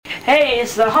Hey,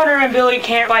 it's the Hunter and Billy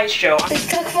Can't Fight Show. Let's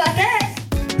talk about that.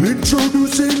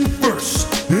 Introducing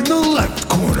first in the left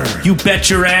corner. You bet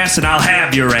your ass and I'll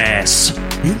have your ass.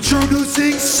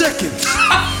 Introducing second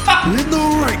in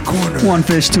the right corner. One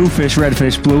fish, two fish, red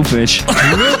fish, blue fish.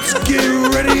 Let's get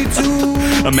ready to...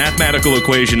 A mathematical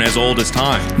equation as old as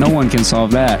time. No one can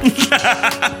solve that.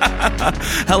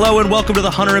 Hello and welcome to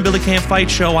the Hunter and Billy Can't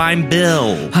Fight Show. I'm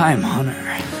Bill. I'm Hunter.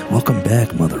 Welcome back,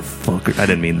 motherfucker. I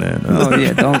didn't mean that. Oh,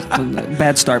 yeah, don't.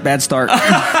 Bad start.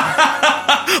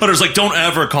 Hunter's like, don't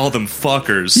ever call them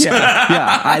fuckers.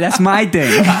 Yeah, that's my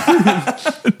thing.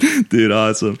 Dude,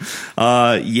 awesome.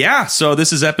 So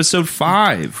this is episode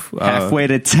 5. Halfway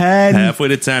to 10. Halfway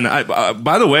to 10.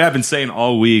 By the way, I've been saying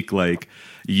all week, like,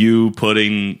 I'm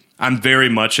very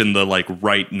much in the, like,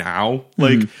 right now,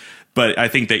 like, but I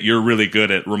think that you're really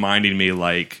good at reminding me,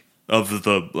 like, of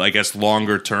the, I guess,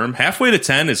 longer term. Halfway to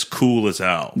 10 is cool as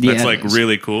hell. That's, like,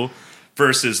 really cool.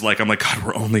 Versus, like, I'm like, God,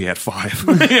 we're only at 5.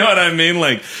 You know what I mean?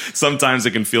 Like, sometimes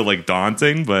it can feel, like,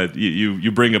 daunting, but you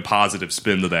bring a positive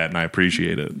spin to that, and I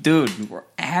appreciate it. Dude, we're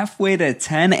halfway to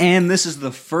 10, and this is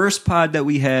the first pod that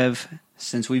we have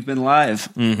since we've been live.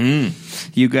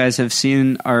 Mm-hmm. You guys have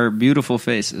seen our beautiful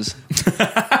faces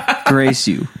grace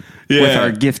you with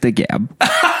our gift of gab.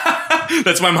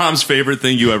 That's my mom's favorite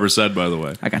thing you ever said, by the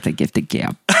way. I got the gift of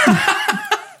gab.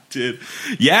 Dude.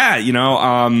 Yeah,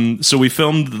 so we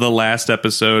filmed the last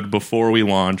episode before we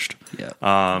launched. Yeah.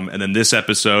 And then this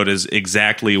episode is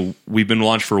we've been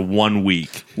launched for 1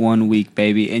 week. 1 week,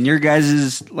 baby. And your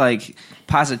guys' like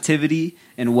positivity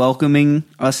and welcoming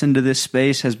us into this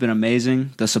space has been amazing.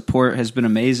 The support has been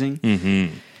amazing.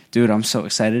 Mm-hmm. Dude, I'm so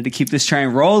excited to keep this train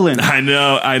rolling. I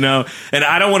know. And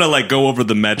I don't want to like go over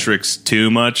the metrics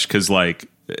too much because like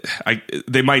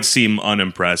they might seem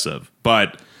unimpressive.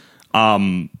 But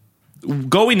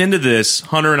going into this,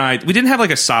 Hunter and I, we didn't have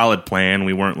like a solid plan.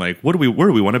 We weren't like, where do we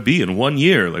want to be in 1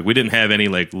 year? Like we didn't have any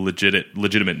like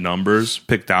legitimate numbers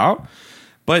picked out.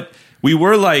 But we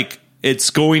were like, it's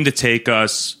going to take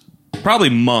us probably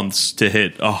months to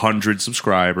hit 100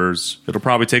 subscribers. It'll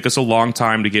probably take us a long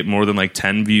time to get more than like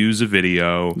 10 views a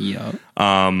video. Yeah.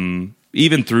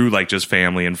 Even through like just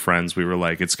family and friends, we were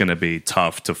like, it's going to be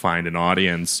tough to find an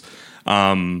audience.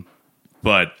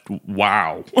 But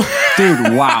wow.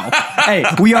 Dude, wow. Hey,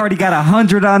 we already got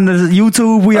 100 on the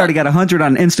YouTube. We already got 100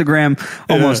 on Instagram.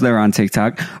 Almost there on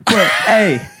TikTok. But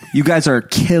hey, you guys are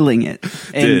killing it.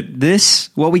 And this,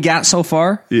 what we got so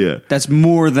far, that's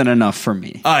more than enough for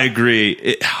me. I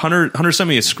agree. Hunter sent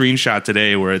me a screenshot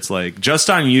today where it's like, just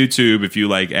on YouTube, if you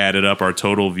like added up our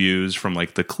total views from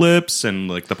like the clips and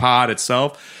like the pod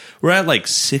itself, we're at like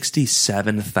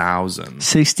 67,000.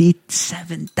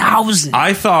 67,000.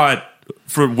 I thought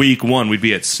for week 1 we'd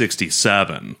be at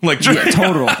 67. Like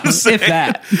total. If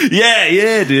that.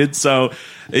 Yeah, dude. So,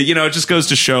 it just goes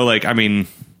to show like, I mean,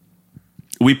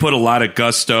 we put a lot of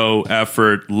gusto,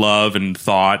 effort, love, and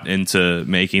thought into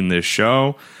making this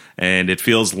show, and it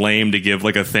feels lame to give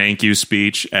like a thank you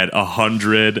speech at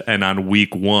 100 and on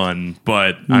week 1,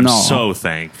 but I'm so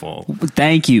thankful.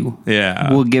 Thank you.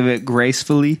 Yeah. We'll give it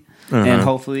gracefully, and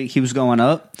hopefully it keeps going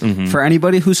up. Mm-hmm. For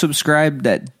anybody who subscribed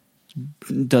that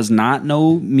does not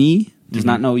know me, does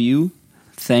not know you,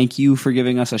 thank you for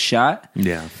giving us a shot.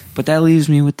 Yeah. But that leaves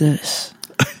me with this.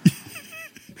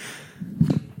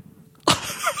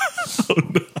 Oh,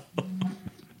 no.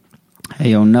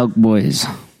 Hey, yo, Nelk Boys.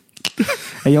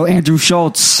 Hey, yo, Andrew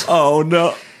Schultz. Oh,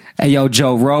 no. Hey, yo,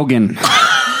 Joe Rogan.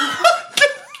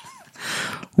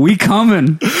 We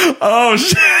coming. Oh,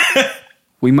 shit.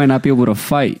 We might not be able to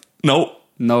fight. Nope.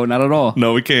 No, not at all.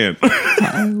 No, we can't.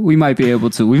 We might be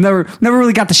able to. We've never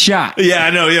really got the shot. Yeah, I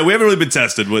know. Yeah, we haven't really been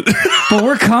tested with. But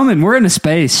we're coming. We're in a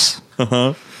space.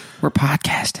 Uh-huh. We're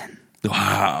podcasting.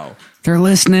 Wow. They're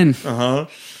listening. Uh-huh.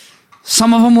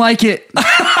 Some of them like it.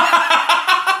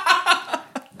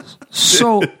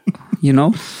 So, I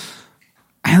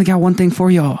only got one thing for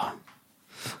y'all.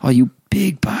 All you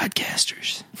big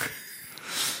podcasters.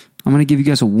 I'm going to give you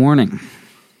guys a warning.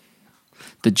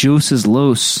 The juice is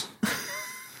loose.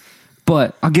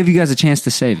 But I'll give you guys a chance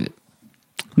to save it.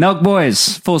 Nelk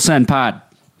Boys, full send pod.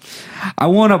 I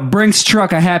want a Brinks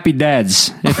truck of Happy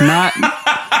Dads. If not,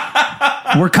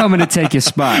 we're coming to take your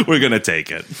spot. We're going to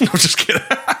take it. I'm just kidding.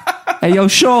 Hey, yo,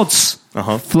 Schultz.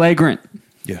 Flagrant.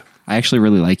 Yeah. I actually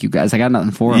really like you guys. I got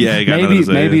nothing for them. Yeah, you got nothing to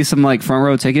say. Maybe some like front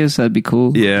row tickets. That'd be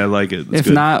cool. Yeah, I like it. That's if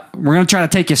good. not, we're going to try to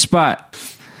take your spot.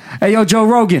 Hey, yo, Joe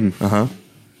Rogan.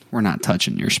 We're not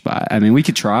touching your spot. I mean, we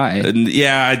could try.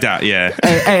 Yeah, I doubt. Yeah.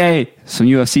 Hey. Some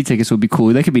UFC tickets would be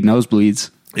cool. They could be nosebleeds.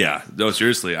 Yeah, no,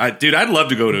 seriously, I'd love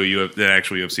to go to an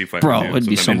actual UFC fight, Bro, it'd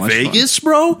be so in much Vegas,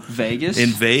 fun. bro. Vegas,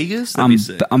 In Vegas, that'd be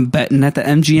sick. I'm betting at the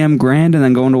MGM Grand and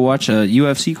then going to watch a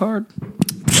UFC card.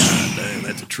 Dang,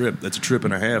 that's a trip. That's a trip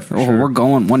and a half. For Oh, sure. we're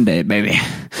going one day, baby.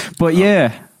 But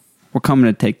yeah, we're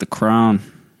coming to take the crown.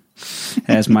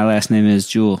 As my last name is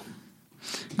Jewell.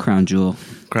 Crown Jewel.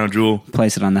 Crown Jewel.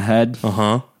 Place it on the head.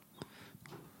 Uh-huh.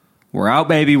 We're out,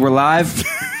 baby. We're live.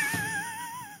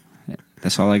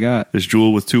 That's all I got. Is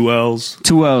Jewel with 2 L's?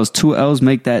 2 L's. 2 L's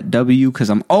make that W because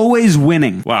I'm always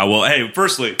winning. Wow. Well, hey,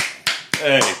 firstly,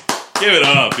 give it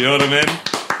up. You know what I mean?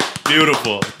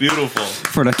 Beautiful. Beautiful.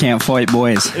 For the Can't Fight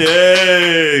boys.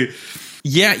 Yay.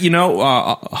 Yeah,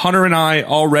 Hunter and I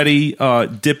already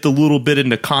dipped a little bit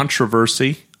into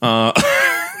controversy.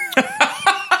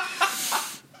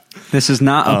 This is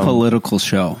not a political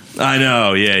show. I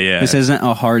know, yeah. This isn't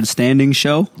a hard standing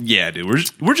show. Yeah, dude,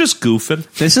 we're just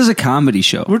goofing. This is a comedy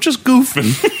show. We're just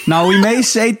goofing. Now, we may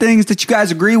say things that you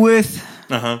guys agree with.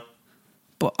 Uh-huh.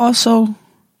 But also,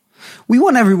 we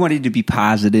want everybody to be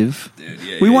positive.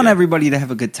 We want everybody to have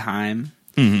a good time.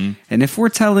 Mm-hmm. And if we're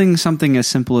telling something as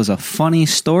simple as a funny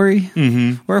story,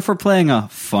 or if we're playing a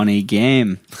funny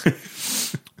game,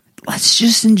 let's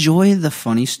just enjoy the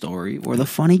funny story or the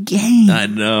funny game. I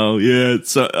know, yeah.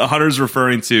 So Hunter's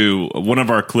referring to one of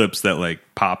our clips that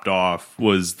popped off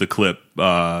was the clip,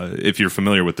 if you're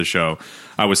familiar with the show,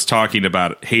 I was talking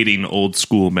about hating old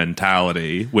school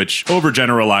mentality, which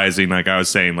overgeneralizing, I was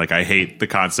saying, I hate the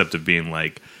concept of being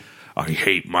I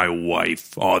hate my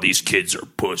wife. All these kids are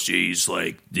pussies,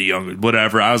 the young,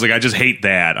 whatever. I was I just hate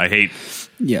that. I hate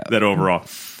that overall.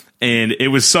 And it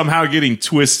was somehow getting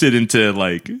twisted into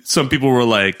some people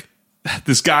were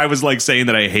this guy was saying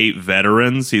that I hate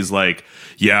veterans. He's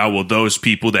yeah, well, those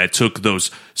people that took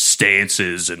those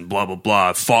stances and blah, blah,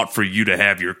 blah, fought for you to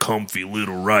have your comfy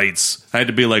little rights. I had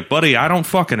to be buddy, I don't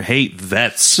fucking hate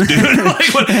vets, dude.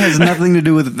 It has nothing to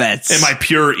do with vets. Am I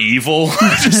pure evil?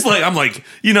 Just I'm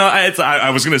I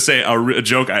was going to say a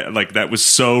joke. That was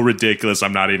so ridiculous.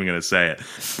 I'm not even going to say it.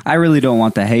 I really don't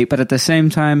want the hate, but at the same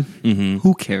time,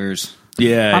 who cares?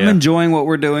 Yeah. I'm enjoying what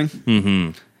we're doing.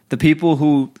 Mm-hmm. The people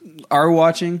who are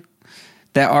watching,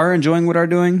 that are enjoying what we're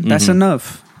doing, that's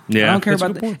enough. Yeah, I don't care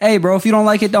about that. Hey, bro, if you don't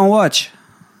like it, don't watch.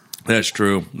 That's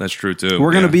true. That's true, too.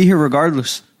 We're going to be here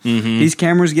regardless. Mm-hmm. These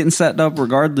cameras getting set up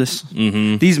regardless.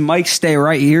 Mm-hmm. These mics stay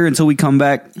right here until we come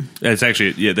back. That's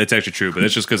actually true, but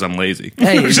that's just because I'm lazy.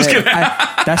 Hey,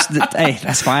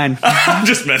 that's fine. I'm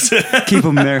just messing. Keep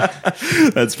them there.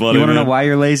 That's funny. You want to know why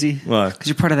you're lazy? Why? Because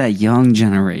you're part of that young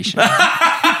generation.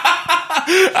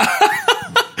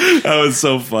 That was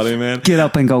so funny, man. Get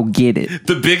up and go get it.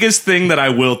 The biggest thing that I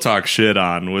will talk shit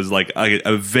on was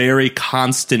a very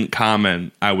constant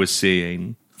comment I was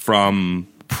seeing from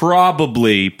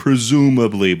presumably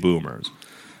boomers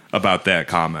about that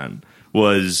comment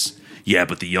was, yeah,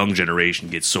 but the young generation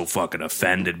gets so fucking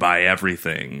offended by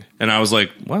everything. And I was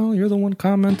well, you're the one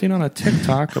commenting on a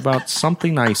TikTok about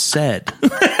something I said.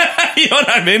 You know what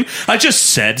I mean? I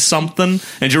just said something,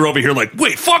 and you're over here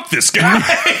wait, fuck this guy.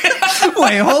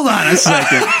 Wait, hold on a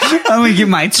second. Let me get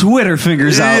my Twitter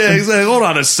fingers out. Yeah, exactly. Hold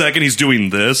on a second. He's doing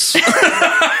this.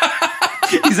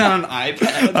 He's on an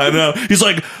iPad. I know. He's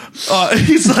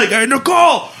hey,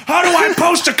 Nicole, how do I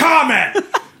post a comment?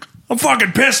 I'm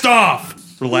fucking pissed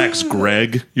off. Relax,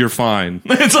 Greg. You're fine.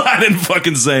 I didn't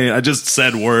fucking say it. I just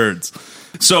said words.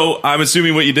 So I'm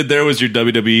assuming what you did there was your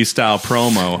WWE style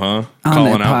promo, huh?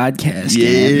 On that podcast.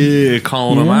 Yeah,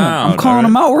 calling them out. I'm calling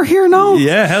them out. We're here now.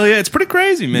 Yeah, hell yeah. It's pretty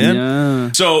crazy, man.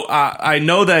 Yeah. So I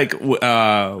know that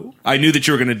I knew that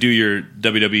you were going to do your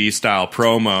WWE style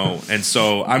promo. And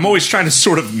so I'm always trying to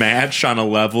sort of match on a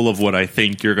level of what I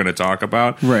think you're going to talk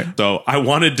about. Right. So I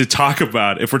wanted to talk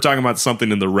about, if we're talking about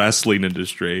something in the wrestling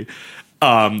industry,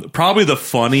 probably the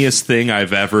funniest thing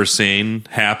I've ever seen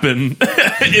happen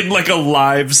in a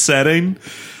live setting.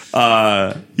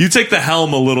 You take the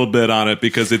helm a little bit on it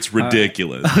because it's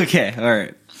ridiculous. Okay, all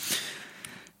right.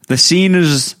 The scene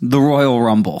is the Royal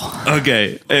Rumble.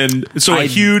 Okay, and so a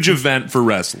huge event for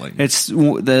wrestling. It's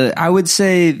I would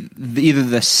say either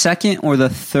the second or the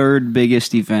third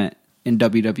biggest event in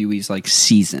WWE's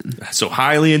season. So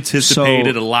highly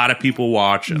anticipated, a lot of people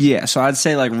watching. Yeah, so I'd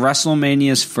say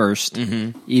WrestleMania's first,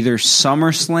 either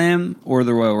SummerSlam or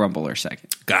the Royal Rumble are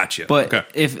second. Gotcha. But okay.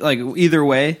 if either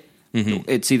way,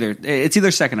 it's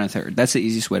either second or third. That's the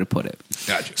easiest way to put it.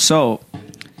 Gotcha. So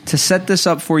to set this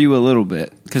up for you a little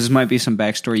bit, because there might be some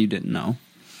backstory you didn't know.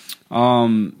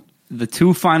 The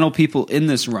two final people in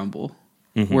this Rumble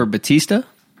were Batista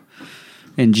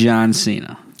and John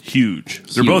Cena. Huge.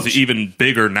 They're both even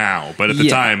bigger now, but at the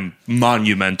time,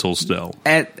 monumental still.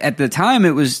 At the time,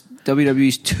 it was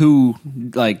WWE's two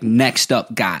like next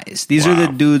up guys. These are the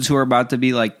dudes who are about to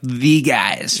be like the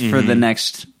guys for the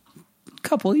next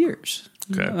couple of years.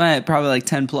 Okay. Probably like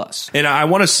 10 plus. And I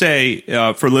want to say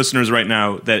for listeners right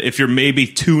now that if you're maybe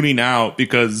tuning out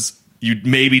because you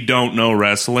maybe don't know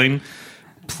wrestling,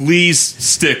 please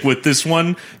stick with this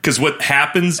one because what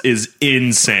happens is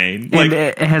insane. And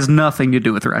it has nothing to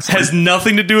do with wrestling. Has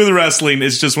nothing to do with wrestling.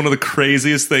 It's just one of the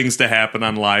craziest things to happen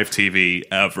on live TV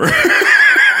ever.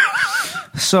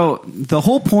 So the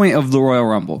whole point of the Royal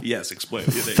Rumble. Yes, explain.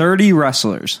 30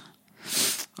 wrestlers.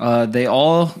 They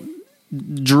all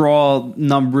draw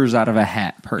numbers out of a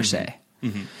hat per se.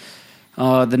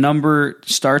 The number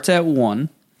starts at 1,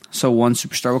 so one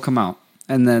superstar will come out,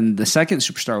 and then the second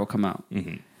superstar will come out,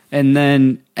 and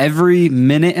then every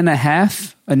minute and a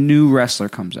half a new wrestler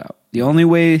comes out. The only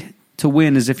way to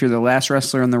win is if you're the last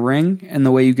wrestler in the ring, and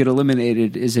the way you get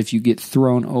eliminated is if you get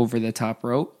thrown over the top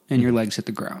rope and your legs hit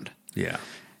the ground. Yeah.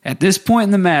 At this point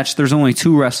in the match, there's only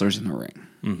 2 wrestlers in the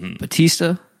ring,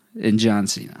 Batista and John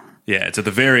Cena. Yeah, it's at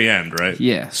the very end, right?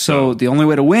 Yeah, so the only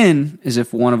way to win is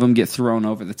if one of them get thrown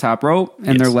over the top rope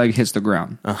and their leg hits the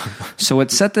ground. So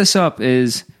what set this up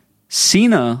is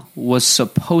Cena was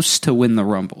supposed to win the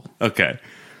Rumble. Okay.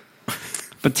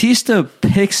 Batista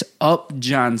picks up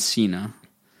John Cena,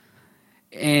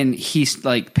 and he's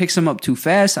like picks him up too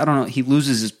fast. I don't know. He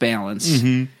loses his balance.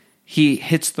 He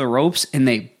hits the ropes, and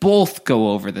they both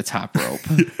go over the top rope,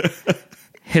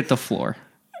 hit the floor.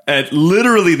 At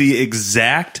literally the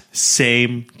exact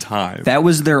same time. That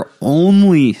was their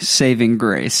only saving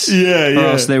grace. Yeah. Or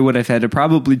else they would have had to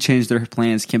probably change their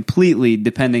plans completely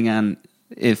depending on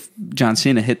if John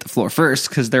Cena hit the floor first,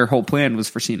 because their whole plan was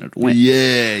for Cena to win.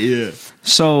 Yeah.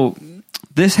 So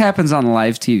this happens on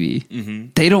live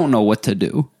TV. They don't know what to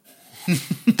do.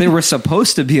 They were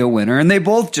supposed to be a winner, and they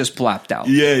both just plopped out.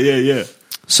 Yeah.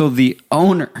 So the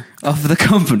owner of the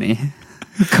company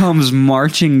comes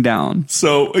marching down.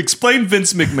 So explain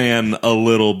Vince McMahon a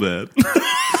little bit. Do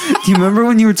you remember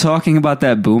when you were talking about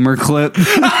that boomer clip?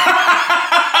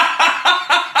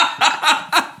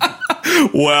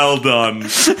 Well done.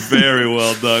 Very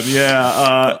well done.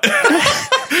 Yeah.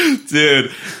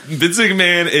 Dude, Vince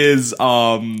McMahon is,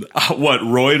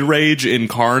 roid rage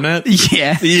incarnate?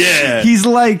 Yeah. He's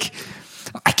like,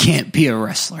 I can't be a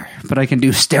wrestler, but I can do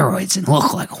steroids and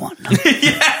look like one.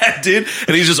 Yeah, dude.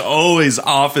 And he's just always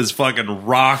off his fucking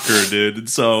rocker, dude. And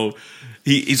so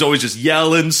he's always just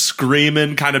yelling,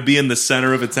 screaming, kind of being the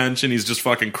center of attention. He's just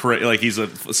fucking crazy. Like he's a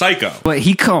psycho. But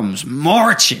he comes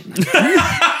marching.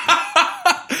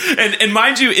 And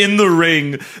mind you, in the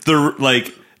ring, there's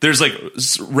like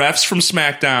refs from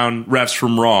SmackDown, refs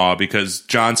from Raw, because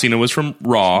John Cena was from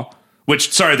Raw.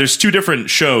 There's 2 different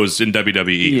shows in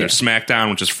WWE. Yeah. There's SmackDown,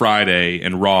 which is Friday,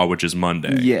 and Raw, which is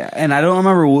Monday. Yeah, and I don't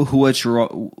remember which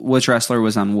wrestler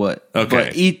was on what.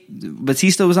 Okay. But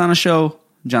Batista was on a show.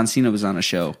 John Cena was on a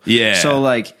show. Yeah. So,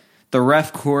 like, the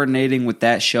ref coordinating with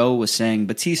that show was saying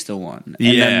Batista won.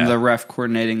 And then the ref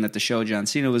coordinating that the show John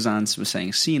Cena was on was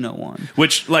saying Cena won.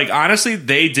 Which, like, honestly,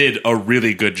 they did a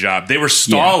really good job. They were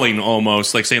stalling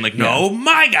almost, like saying, like, no,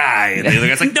 my guy. And the other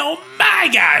guy's like, no, my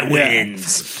guy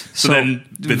wins. So then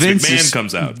Vince McMahon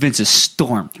comes out. Vince is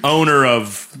storming. Owner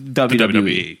of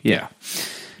WWE. Yeah.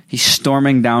 He's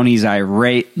storming down. He's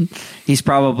irate. He's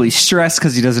probably stressed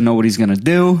because he doesn't know what he's going to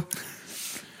do.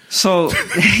 So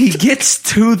he gets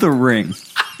to the ring.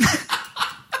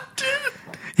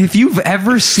 If you've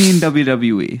ever seen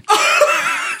WWE,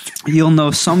 you'll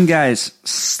know some guys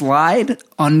slide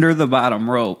under the bottom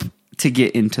rope to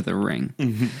get into the ring.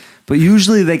 But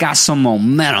usually they got some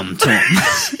momentum to them.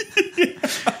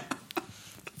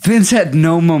 Vince had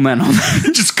no momentum.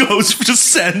 just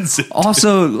sends it.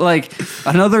 Also, like,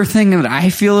 another thing that I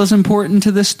feel is important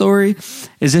to this story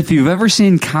is if you've ever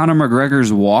seen Conor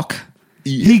McGregor's walk,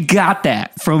 he got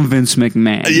that from Vince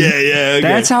McMahon. Yeah. Okay.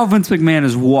 That's how Vince McMahon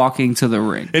is walking to the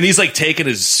ring. And he's like taking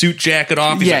his suit jacket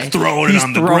off. He's like throwing it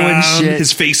on the ground. Shit.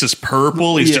 His face is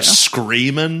purple. He's just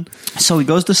screaming. So he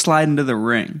goes to slide into the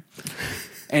ring.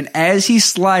 And as he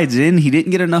slides in, he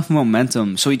didn't get enough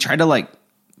momentum. So he tried to like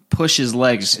push his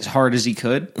legs as hard as he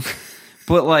could.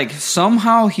 But like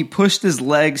somehow he pushed his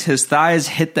legs, his thighs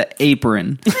hit the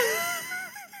apron.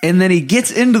 And then he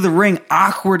gets into the ring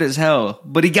awkward as hell,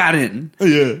 but he got in.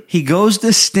 Yeah. He goes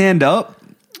to stand up.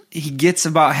 He gets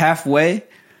about halfway.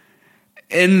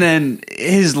 And then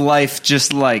his life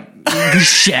just like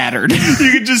shattered.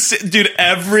 You could just, dude,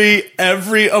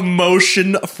 every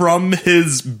emotion from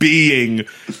his being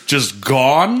just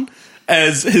gone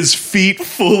as his feet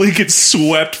fully get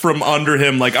swept from under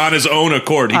him, like on his own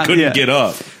accord. He couldn't get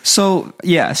up. So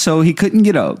he couldn't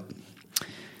get up.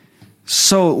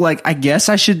 So, like, I guess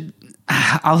I should.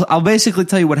 I'll basically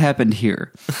tell you what happened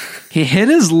here. He hit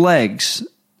his legs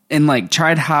and like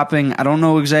tried hopping. I don't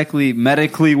know exactly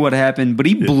medically what happened, but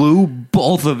he blew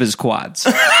both of his quads.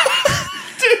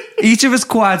 Each of his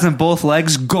quads and both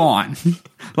legs gone.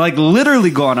 Like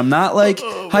literally gone. I'm not like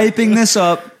hyping this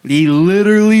up. He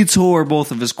literally tore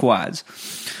both of his quads.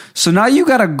 So now you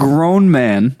got a grown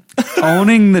man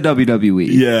owning the WWE.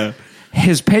 Yeah.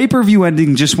 His pay-per-view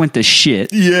ending just went to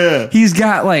shit. Yeah. He's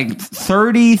got like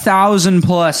 30,000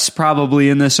 plus probably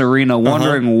in this arena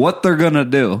wondering what they're going to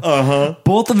do.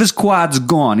 Both of his quads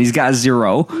gone. He's got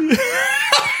 0.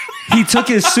 He took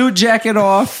his suit jacket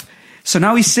off. So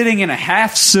now he's sitting in a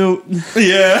half suit.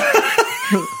 Yeah.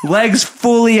 Legs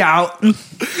fully out.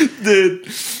 Dude.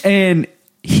 And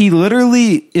he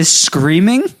literally is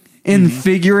screaming and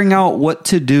figuring out what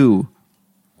to do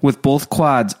with both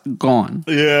quads gone.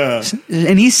 Yeah.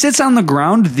 And he sits on the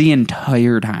ground the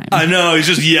entire time. I know. He's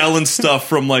just yelling stuff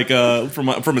from like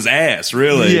from his ass,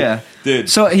 really. Yeah. Dude.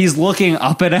 So he's looking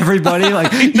up at everybody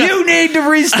like, you need to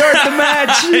restart the match.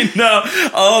 I know.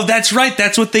 Oh, that's right.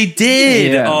 That's what they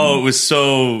did. Yeah. Oh, it was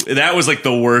so... That was like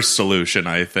the worst solution,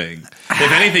 I think.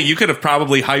 If anything, you could have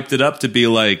probably hyped it up to be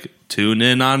like, tune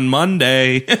in on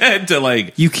Monday to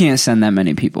like... You can't send that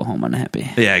many people home unhappy.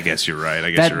 Yeah, I guess you're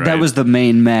right. That was the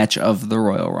main match of the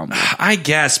Royal Rumble. I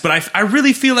guess, but I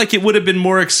really feel like it would have been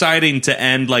more exciting to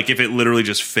end like if it literally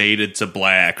just faded to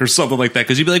black or something like that,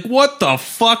 because you'd be like, what the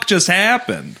fuck just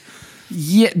happened?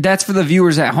 Yeah, that's for the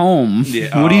viewers at home.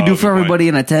 Yeah. What do you do Oh, for good everybody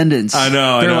in attendance? I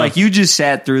know. They're like, you just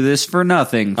sat through this for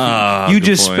nothing. You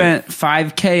just spent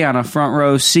 $5,000 on a front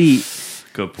row seat.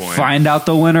 Good point. Find out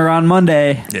the winner on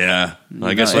Monday. Yeah.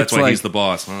 I guess that's why he's the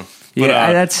boss, huh? But,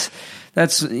 Yeah,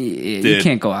 that's you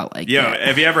can't go out like yeah, that.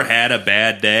 have you ever had a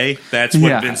bad day? That's what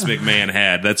Yeah. Vince McMahon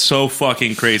had. That's so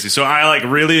fucking crazy. So I like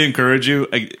really encourage you,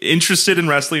 interested in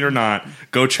wrestling or not,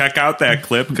 go check out that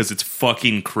clip because it's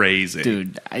fucking crazy.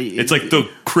 Dude. It's like the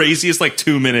craziest like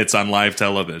 2 minutes on live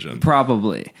television.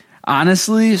 Probably.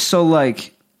 Honestly, so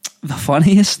like the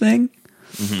funniest thing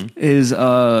is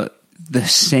the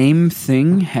same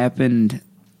thing happened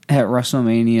at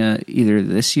WrestleMania either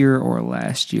this year or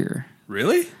last year.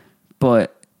 Really?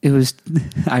 But it was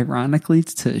ironically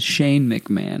to Shane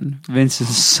McMahon,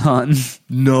 Vince's son.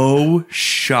 No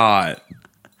shot.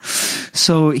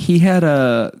 So he had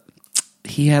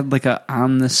like a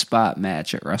on the spot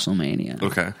match at WrestleMania.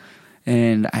 Okay.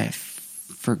 And I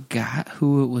forgot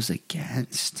who it was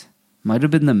against. Might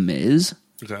have been The Miz.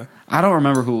 Okay. I don't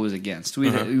remember who it was against.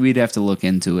 We'd have to look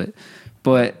into it.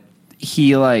 But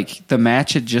he the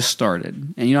match had just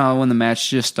started. And you know how when the match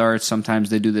just starts,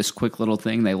 sometimes they do this quick little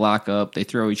thing. They lock up. They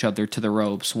throw each other to the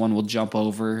ropes. One will jump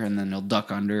over and then they'll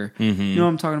duck under. You know what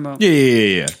I'm talking about?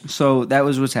 Yeah. So that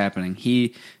was what's happening.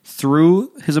 He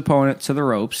threw his opponent to the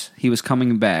ropes. He was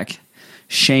coming back.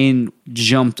 Shane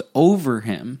jumped over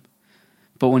him.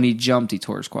 But when he jumped, he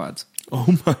tore his quads. Oh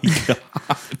my god.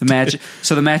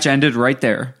 The match ended right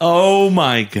there. Oh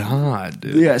my god,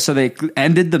 dude. Yeah, so they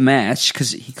ended the match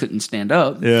because he couldn't stand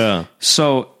up. Yeah.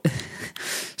 So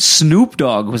Snoop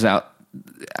Dogg was out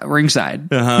ringside.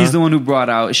 He's the one who brought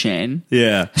out Shane.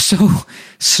 Yeah. So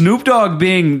Snoop Dogg,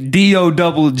 being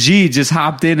D-O-double-G, just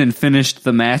hopped in and finished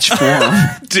the match for him.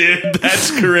 Dude,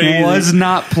 that's crazy. Was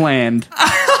not planned.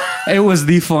 It was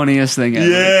the funniest thing ever.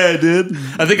 Yeah, dude.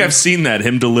 I think I've seen that,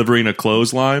 him delivering a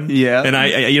clothesline. Yeah. And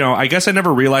I guess I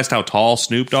never realized how tall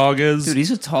Snoop Dogg is. Dude, he's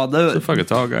a tall dude. He's a fucking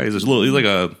tall guy. He's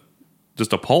like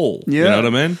just a pole. Yeah. You know what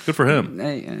I mean? Good for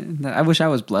him. I wish I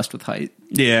was blessed with height.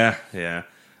 Yeah.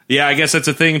 I guess that's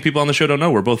a thing people on the show don't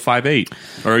know. We're both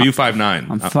 5'8". Or are you 5'9"?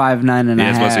 I'm 5'9" and a Yeah,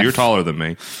 I was about to half. say, you're taller than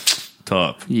me.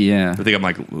 Tough. Yeah. I think I'm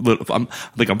I'm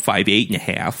 5'8" and a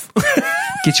half.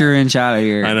 Get your inch out of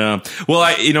here. I know.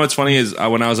 Well, what's funny is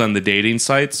when I was on the dating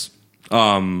sites,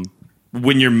 when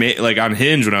you're like on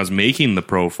Hinge, when I was making the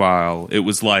profile, it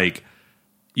was like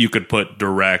you could put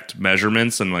direct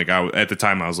measurements, and like at the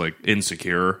time I was like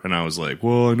insecure, and I was like,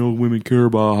 well, I know women care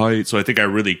about height, so I think I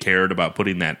really cared about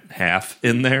putting that half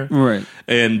in there, Right.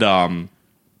 And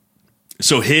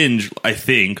so Hinge, I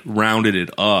think, rounded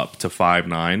it up to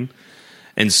 5'9".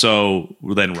 And so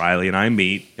then Riley and I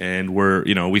meet, and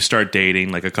we start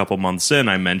dating. Like a couple months in,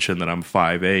 I mentioned that I'm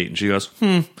 5'8", and she goes,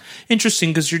 interesting,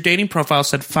 because your dating profile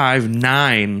said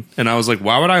 5'9". And I was like,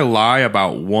 why would I lie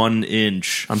about 1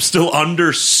 inch? I'm still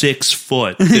under 6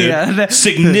 foot, dude. Yeah.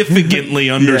 Significantly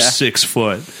under Yeah. 6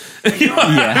 foot. You know what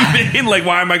I mean? Like,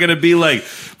 why am I going to be like,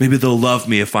 maybe they'll love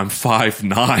me if I'm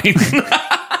 5'9"?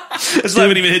 I still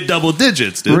haven't even hit double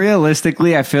digits, dude.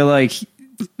 Realistically, I feel like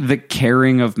the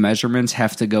caring of measurements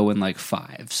have to go in like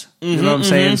fives. You know what I'm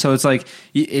saying? So it's like,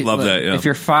 Love that, yeah. If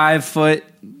you're 5 foot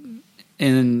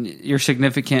and your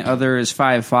significant other is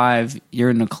 5'5", you're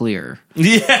in the clear.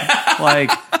 Yeah.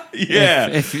 Like, Yeah.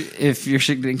 if your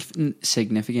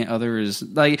significant other is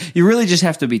like, you really just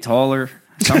have to be taller.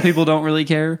 Some people don't really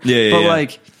care. Yeah, but yeah.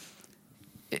 like,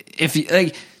 if you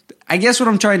like, I guess what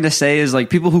I'm trying to say is like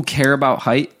people who care about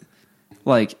height,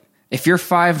 like if you're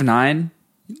 5'9",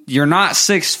 you're not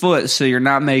 6 foot, so you're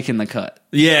not making the cut.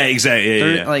 Yeah,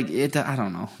 exactly. Yeah. Like I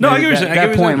don't know. No, I Maybe get what you're saying. I get what that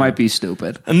you're point saying. might be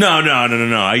stupid. No.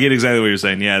 I get exactly what you're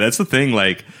saying. Yeah, that's the thing.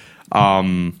 Like,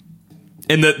 and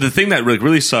the thing that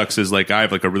really sucks is like I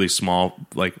have like a really small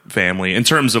like family in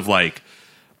terms of like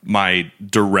my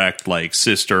direct like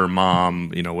sister,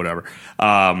 mom, whatever.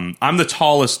 I'm the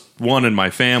tallest one in my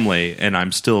family, and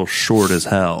I'm still short as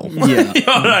hell. Yeah. You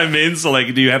know what I mean? So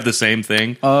like, do you have the same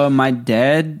thing? My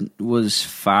dad was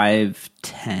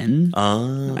 5'10".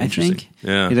 I think.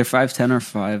 Yeah. Either 5'10" or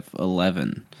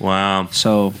 5'11". Wow.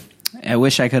 So I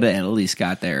wish I could have at least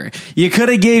got there. You could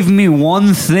have gave me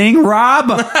one thing, Rob.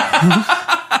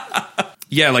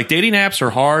 Yeah, like dating apps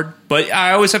are hard, but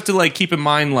I always have to like keep in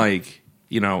mind like,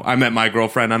 I met my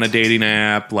girlfriend on a dating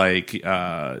app. Like,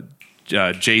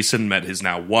 Jason met his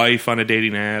now wife on a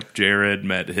dating app. Jared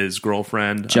met his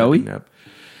girlfriend. Joey? On a dating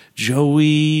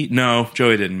app. No,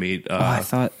 Joey didn't meet. I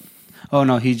thought. Oh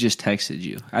no, he just texted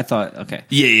you. I thought. Okay,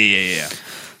 Yeah.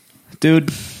 dude.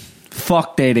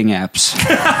 Fuck dating apps.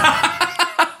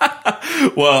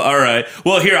 Well, all right.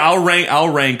 Well, here I'll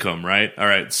rank them. Right. All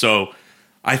right. So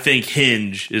I think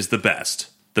Hinge is the best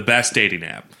dating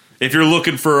app. If you're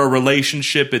looking for a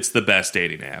relationship, it's the best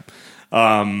dating app.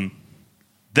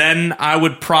 Then I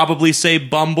would probably say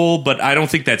Bumble, but I don't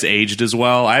think that's aged as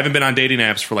well. I haven't been on dating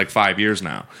apps for like 5 years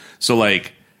now. So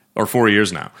like, or 4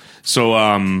 years now. So,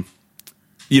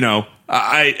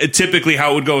 I typically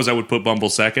how it would go is I would put Bumble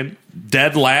second.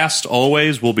 Dead last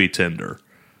always will be Tinder.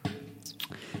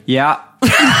 Yeah.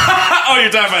 Oh,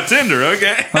 you're talking about Tinder.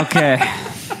 Okay. Okay.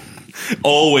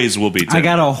 Always will be Tinder. I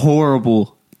got a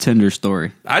horrible Tinder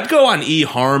story. I'd go on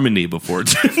eHarmony before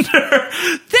Tinder.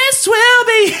 This will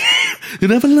be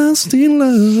an everlasting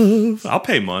love. I'll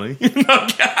pay money.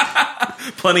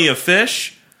 Plenty of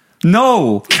fish.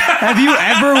 No. Have you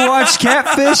ever watched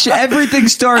Catfish? Everything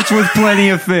starts with Plenty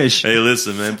of Fish. Hey,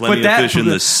 listen, man. Plenty But of fish in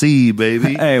the sea,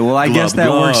 baby. Hey, well, I guess that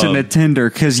works in the Tinder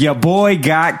because your boy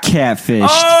got catfished.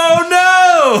 Oh,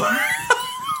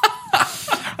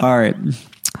 no. All right. I'm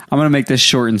going to make this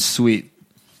short and sweet.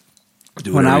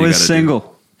 Do When I whatever you was gotta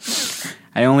single,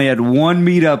 I only had one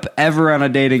meetup ever on a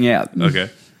dating app. do.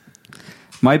 Okay.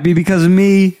 Might be because of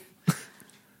me.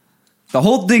 The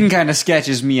whole thing kind of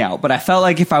sketches me out, but I felt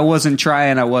like if I wasn't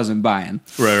trying, I wasn't buying.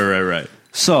 Right.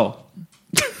 So,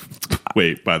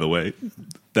 Wait, by the way,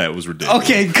 that was ridiculous.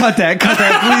 okay, cut that.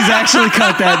 Please actually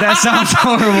cut that. That sounds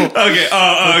horrible. Okay.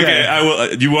 Okay. I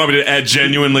will. You want me to add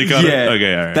genuinely cut it?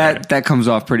 Okay. All right. That comes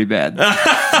off pretty bad. All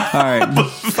right.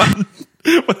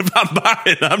 What about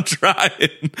buying? I'm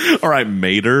trying. All right,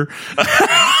 Mater.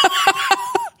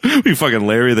 You fucking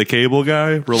Larry the Cable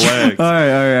Guy? Relax. All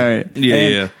right.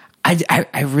 Yeah.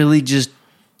 I really just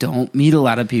don't meet a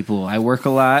lot of people. I work a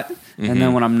lot, and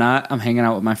then when I'm not, I'm hanging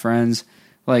out with my friends.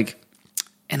 Like,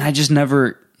 and I just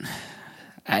never.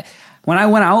 When I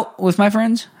went out with my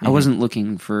friends, I wasn't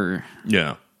looking for.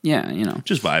 Yeah. Yeah,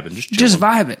 Just vibing. just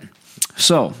vibing.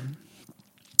 So,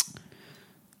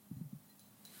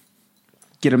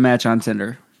 get a match on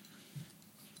Tinder.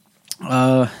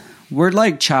 We're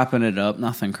like chopping it up.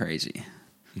 Nothing crazy.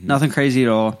 Nothing crazy at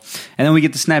all. And then we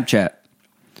get the Snapchat.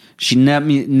 She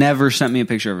never sent me a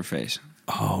picture of her face.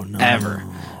 Oh, no. Ever.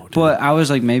 But I was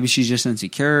like, maybe she's just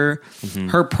insecure.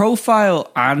 Her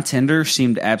profile on Tinder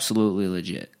seemed absolutely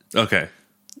legit. Okay.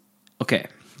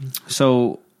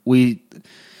 So we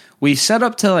set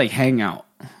up to like hang out.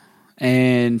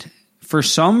 And for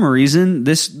some reason,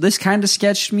 this kind of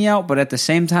sketched me out, but at the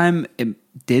same time, it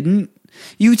didn't.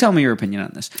 You tell me your opinion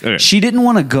on this. Okay. She didn't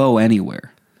want to go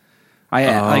anywhere.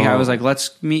 I was like,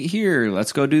 let's meet here.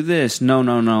 Let's go do this.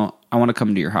 No. I want to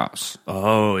come to your house.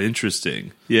 Oh,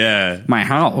 interesting. Yeah. My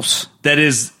house. That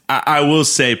is, I will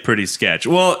say, pretty sketch.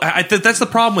 Well, that's the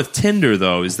problem with Tinder,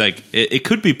 though, is like it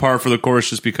could be par for the course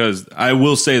just because I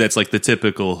will say that's like the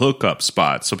typical hookup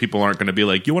spot. So people aren't going to be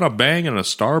like, you want to bang in a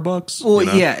Starbucks? Well, You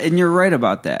know? yeah, and you're right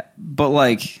about that. But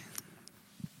like,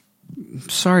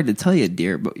 sorry to tell you,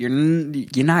 dear, but you're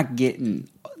not getting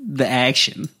the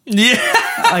action. Yeah.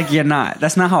 Like, you're not.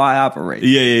 That's not how I operate.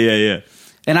 Yeah.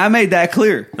 And I made that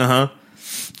clear. Uh-huh.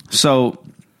 So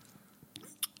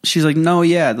she's like, no,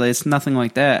 yeah, it's nothing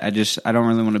like that. I don't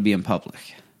really want to be in public.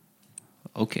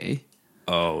 Okay.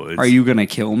 Oh, Are you gonna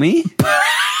kill me?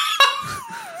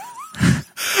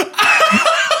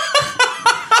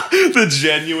 The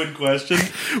genuine question?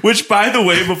 Which, by the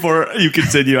way, before you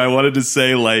continue, I wanted to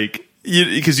say, like,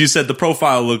 because you said the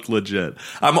profile looked legit.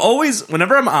 I'm always,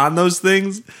 whenever I'm on those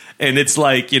things, and it's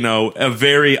like, a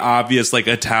very obvious, like,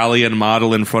 Italian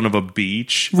model in front of a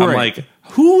beach, I'm like,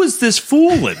 who is this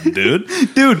fooling, dude?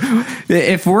 Dude,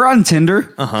 if we're on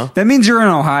Tinder, that means you're in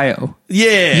Ohio.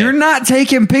 Yeah. You're not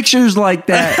taking pictures like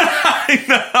that. I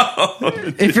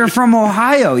know. If you're from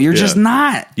Ohio, you're just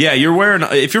not. Yeah,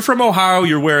 if you're from Ohio,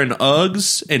 you're wearing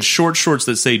Uggs and short shorts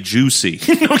that say juicy.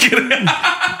 No kidding.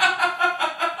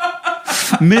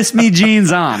 Miss Me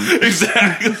jeans on.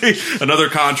 Exactly. Another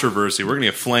controversy. We're going to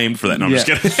get flamed for that. No, I'm just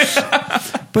kidding.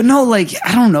 But no, like,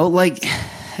 I don't know, like,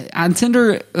 on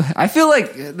Tinder, I feel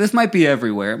like this might be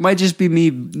everywhere. It might just be me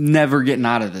never getting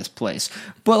out of this place.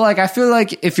 But, like, I feel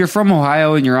like if you're from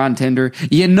Ohio and you're on Tinder,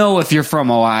 you know if you're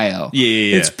from Ohio.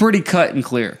 Yeah. It's pretty cut and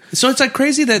clear. So it's, like,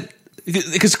 crazy that...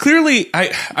 Because clearly,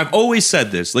 I've always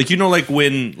said this. Like, like,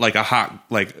 when, like, a hot...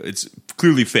 Like, it's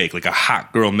clearly fake. Like, a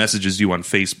hot girl messages you on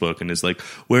Facebook and is like,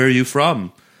 where are you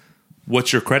from?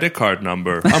 What's your credit card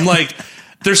number? I'm like...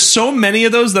 There's so many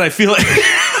of those that I feel like...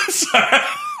 Sorry.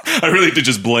 I really did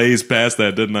just blaze past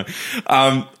that, didn't I?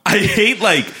 I hate,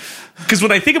 like, because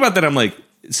when I think about that, I'm like,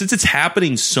 since it's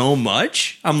happening so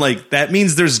much, I'm like, that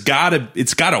means it's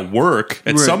gotta work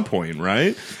at some point,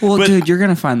 right? Well, dude, you're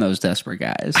gonna find those desperate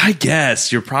guys. I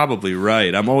guess you're probably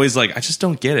right. I'm always like, I just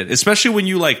don't get it, especially when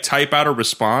you like type out a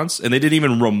response and they didn't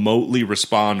even remotely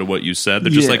respond to what you said.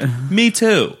 They're just like, me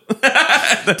too.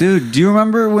 Dude, do you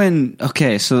remember when?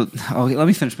 Okay, so let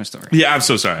me finish my story. Yeah, I'm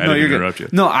so sorry. I didn't interrupt you.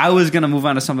 No, I was gonna move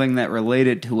on to something that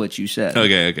related to what you said.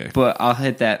 Okay. But I'll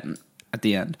hit that at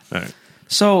the end. All right.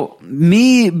 So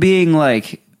me being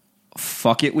like,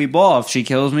 fuck it, we ball. If she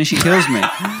kills me, she kills me.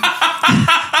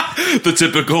 The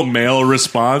typical male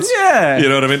response. Yeah. You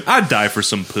know what I mean? I'd die for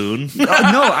some poon. No,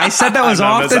 I said that was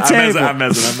off the table. I'm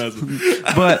messing.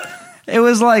 But it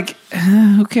was like,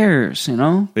 who cares,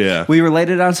 Yeah. We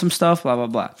related on some stuff, blah, blah,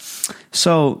 blah.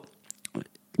 So,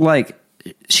 like,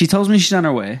 she tells me she's on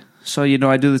her way. So,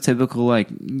 I do the typical, like,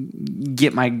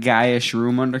 get my guyish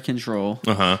room under control.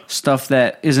 Stuff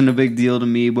that isn't a big deal to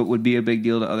me, but would be a big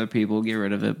deal to other people. Get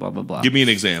rid of it, blah, blah, blah. Give me an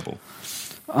example.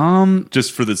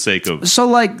 Just for the sake of... So,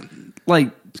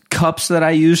 like cups that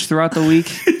I use throughout the week.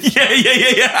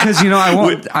 Yeah. Because,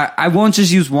 I won't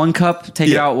just use one cup, take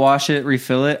it out, wash it,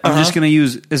 refill it. I'm just going to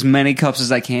use as many cups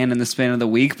as I can in the span of the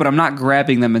week, but I'm not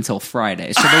grabbing them until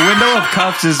Friday. So the window of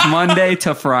cups is Monday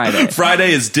to Friday.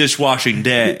 Friday is dishwashing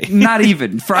day. Not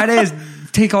even. Friday is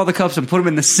take all the cups and put them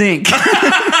in the sink.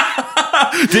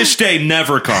 Dish day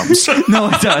never comes. No,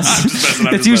 it does.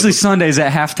 It's usually Sundays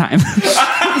at halftime.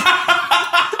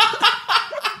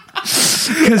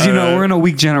 Because, we're in a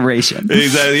weak generation.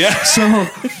 Exactly, yeah. So,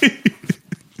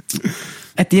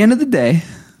 at the end of the day,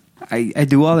 I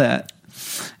do all that.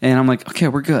 And I'm like, okay,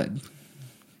 we're good.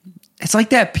 It's like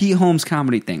that Pete Holmes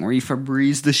comedy thing where you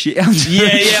Febreze the shit. Yeah.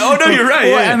 Oh, no, you're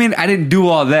right. Well, yeah. I mean, I didn't do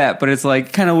all that, but it's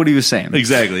like kind of what he was saying.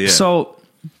 Exactly, yeah. So,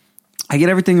 I get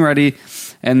everything ready.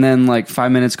 And then, like,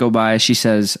 5 minutes go by. She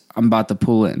says, I'm about to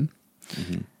pull in.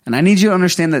 Mm-hmm. And I need you to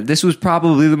understand that this was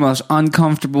probably the most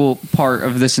uncomfortable part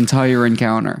of this entire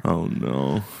encounter. Oh,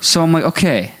 no. So I'm like,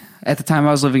 okay. At the time,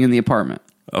 I was living in the apartment.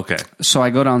 Okay. So I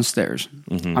go downstairs.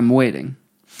 Mm-hmm. I'm waiting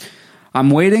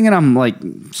and I'm, like,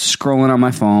 scrolling on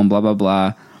my phone, blah, blah,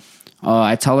 blah.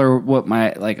 I tell her what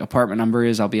my, like, apartment number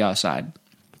is. I'll be outside.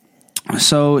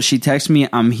 So she texts me,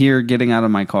 I'm here getting out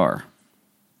of my car.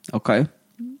 Okay.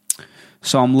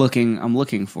 So I'm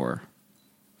looking for her.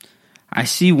 I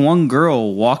see one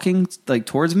girl walking like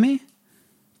towards me,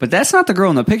 but that's not the girl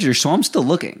in the picture, so I'm still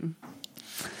looking.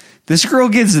 This girl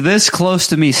gets this close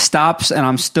to me, stops, and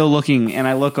I'm still looking, and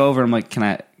I look over and I'm like, Can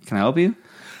I help you?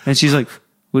 And she's like,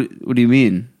 What do you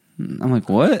mean? I'm like,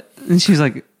 what? And she's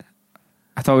like,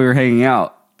 I thought we were hanging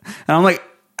out. And I'm like,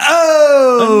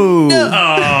 oh!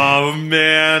 Oh,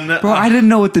 man. Bro, I didn't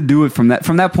know what to do from that.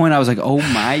 From that point, I was like, oh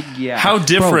my God. How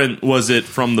different was it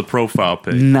from the profile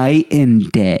pic? Night and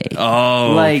day.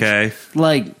 Oh, okay.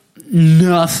 Like,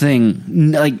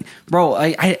 nothing. Like, bro,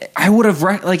 I would have,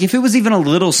 like, if it was even a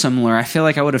little similar, I feel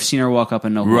like I would have seen her walk up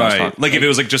and know who I was talking. Like, if it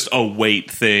was, like, just a weight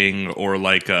thing or,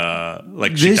 like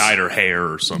she dyed her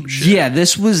hair or some shit. Yeah,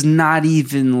 this was not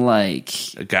even, like...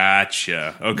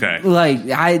 Gotcha. Okay. Like,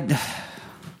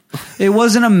 it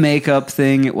wasn't a makeup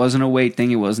thing. It wasn't a weight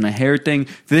thing. It wasn't a hair thing.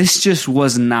 This just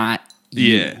was not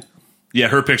you. Yeah. Yeah,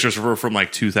 her pictures were from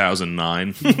like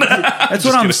 2009. That's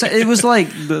what I'm saying. It was like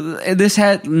I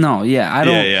don't.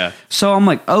 Yeah. So I'm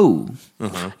like, oh,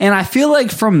 and I feel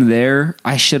like from there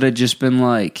I should have just been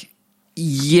like,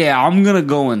 yeah, I'm gonna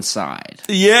go inside.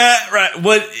 Yeah, right.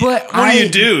 What do you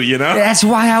do? You know, that's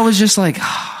why I was just like,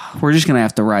 we're just gonna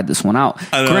have to ride this one out.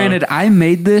 Granted, I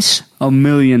made this a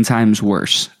million times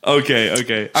worse.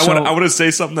 Okay. I want to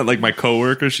say something that like my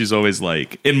coworker, she's always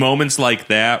like in moments like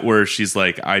that where she's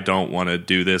like, I don't want to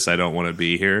do this, I don't want to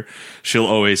be here. She'll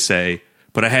always say,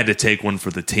 but I had to take one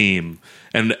for the team,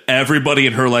 and everybody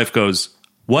in her life goes,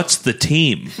 "What's the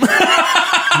team?"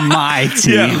 My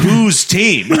team. Yeah, whose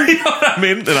team? You know what I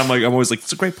mean? And I'm always like,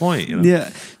 it's a great point. You know? Yeah,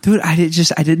 dude.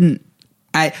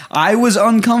 I was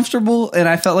uncomfortable, and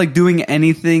I felt like doing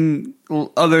anything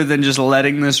other than just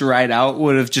letting this ride out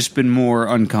would have just been more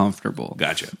uncomfortable.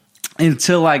 Gotcha.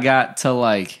 Until I got to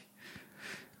like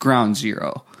ground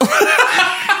zero.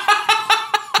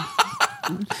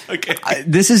 Okay.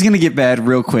 This is gonna get bad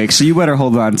real quick, so you better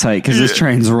hold on tight because this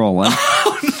train's rolling.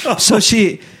 Oh, no. So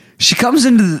she comes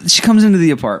into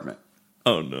the apartment.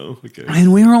 Oh no. Okay.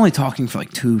 And we were only talking for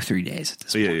like 2-3 days at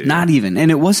this point. Yeah. Not even, and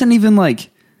it wasn't even like.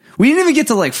 We didn't even get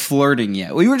to like flirting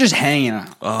yet. We were just hanging out.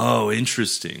 Oh,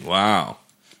 interesting. Wow.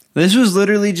 This was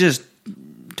literally just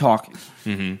talking.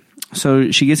 Mm-hmm.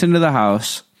 So she gets into the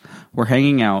house. We're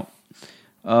hanging out.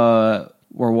 We're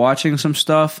watching some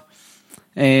stuff.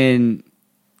 And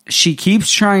she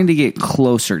keeps trying to get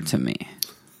closer to me.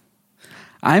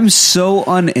 I'm so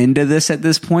uninto this at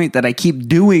this point that I keep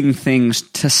doing things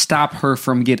to stop her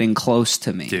from getting close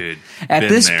to me. Dude, at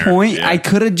this point, I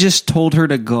could have just told her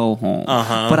to go home.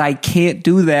 But I can't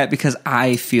do that because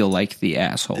I feel like the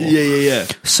asshole. Yeah.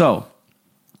 So,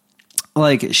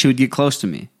 like, she would get close to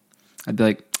me. I'd be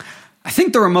like, I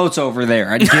think the remote's over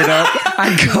there. I'd get up.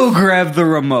 I'd go grab the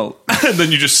remote. And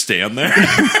then you just stand there.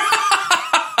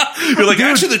 You're like,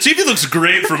 actually, the TV looks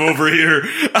great from over here.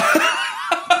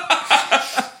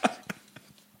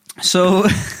 So,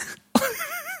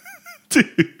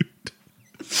 dude,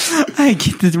 I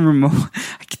get the remote.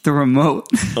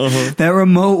 That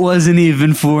remote wasn't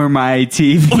even for my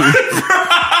TV.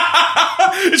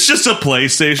 It's just a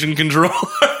PlayStation controller.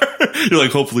 You're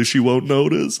like, hopefully she won't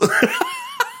notice.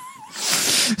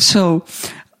 So,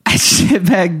 I sit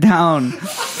back down,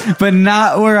 but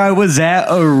not where I was at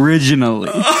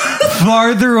originally.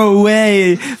 Farther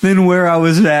away than where I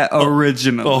was at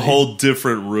originally. A whole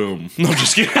different room. No, I'm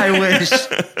just kidding. I wish.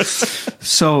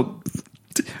 So,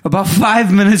 about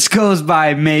 5 minutes goes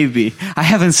by, maybe. I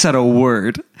haven't said a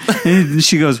word. And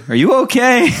she goes, "Are you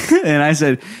okay?" And I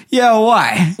said, "Yeah,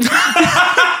 why?"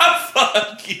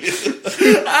 Fuck you.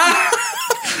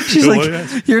 She's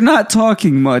like, "You're not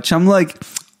talking much." I'm like,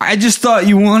 "I just thought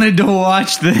you wanted to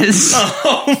watch this."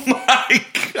 Oh my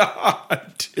God,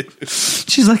 dude.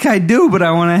 She's like, "I do, but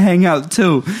I want to hang out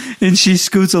too." And she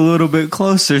scoots a little bit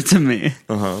closer to me.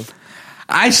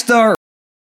 I start.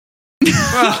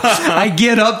 I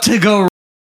get up to go.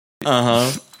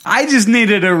 I just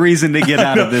needed a reason to get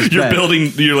out of this bed.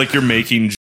 You're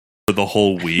making for the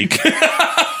whole week.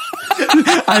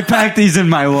 I packed these in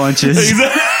my lunches. She's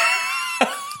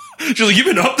like, "You've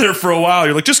been up there for a while."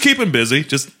 You're like, "Just keep him busy.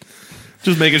 Just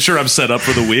making sure I'm set up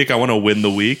for the week. I want to win the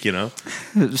week, you know."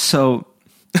 So,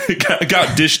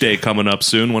 got dish day coming up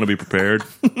soon. Want to be prepared.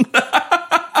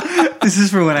 This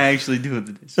is for when I actually do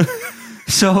the dish.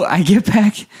 So I get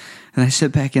back and I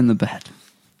sit back in the bed.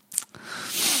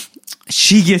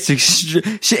 She gets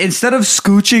instead of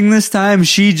scooching this time,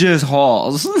 she just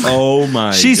hauls. Oh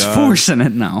my! She's God. Forcing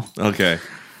it now. Okay.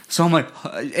 So I'm like,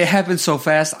 it happened so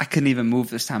fast, I couldn't even move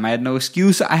this time. I had no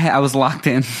excuse. I was locked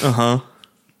in.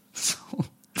 So,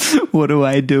 what do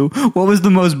I do? What was the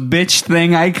most bitch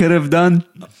thing I could have done?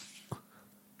 I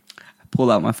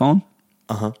pulled out my phone.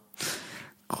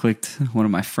 Clicked one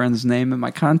of my friends' name in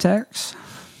my contacts.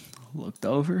 Looked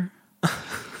over.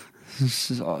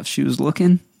 She was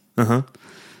looking.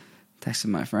 Texted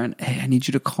my friend, "Hey, I need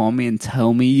you to call me and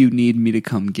tell me you need me to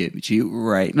come get you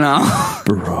right now."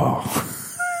 Bro.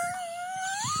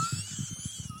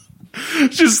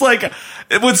 Just like,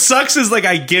 what sucks is like,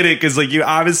 I get it, because like you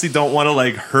obviously don't want to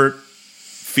like hurt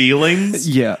feelings.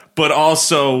 Yeah. But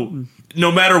also,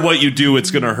 no matter what you do,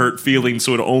 it's going to hurt feelings,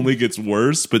 so it only gets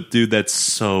worse. But dude, that's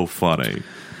so funny.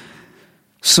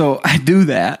 So I do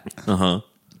that.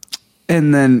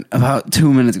 And then about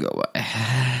 2 minutes go by.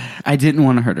 I didn't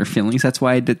want to hurt her feelings. That's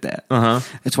why I did that.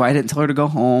 That's why I didn't tell her to go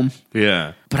home.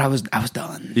 Yeah. But I was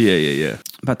done. Yeah.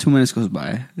 About 2 minutes goes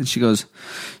by, and she goes,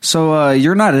 "So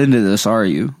you're not into this, are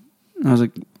you?" And I was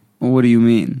like, "Well, what do you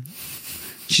mean?"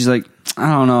 She's like,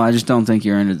 "I don't know. I just don't think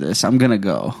you're into this. I'm gonna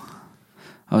go."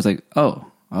 I was like, "Oh,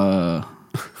 Are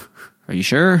you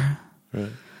sure? Right.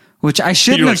 Which I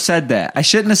shouldn't have said that. I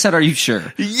shouldn't have said, are you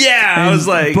sure? Yeah, I was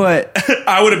like, but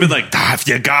I would have been like, if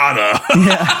you gotta.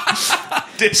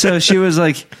 Yeah. So she was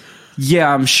like,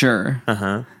 yeah, I'm sure. Uh-huh.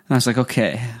 And I was like,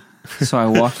 okay. So I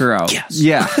walk her out. Yes.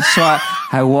 Yeah. So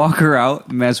I walk her out.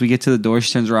 And as we get to the door,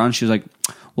 she turns around. She was like,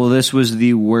 well, this was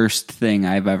the worst thing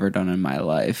I've ever done in my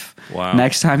life. Wow.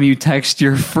 Next time you text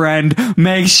your friend,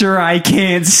 make sure I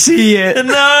can't see it.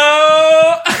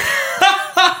 No.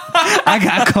 I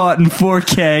got caught in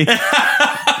 4K.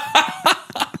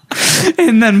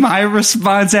 And then my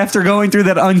response after going through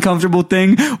that uncomfortable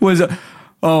thing was,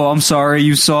 oh, I'm sorry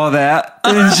you saw that.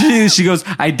 And she goes,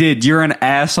 I did. You're an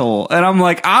asshole. And I'm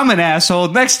like, I'm an asshole.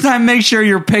 Next time, make sure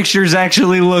your pictures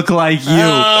actually look like you.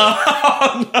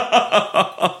 Oh,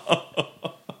 no.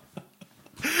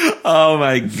 Oh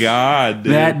my God,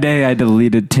 dude. That day I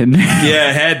deleted Tinder.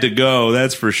 Yeah, it had to go.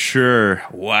 That's for sure.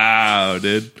 Wow,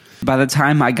 dude. By the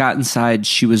time I got inside,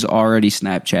 she was already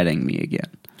Snapchatting me again.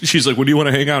 She's like, when do you want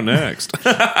to hang out next?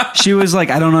 She was like,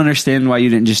 I don't understand why you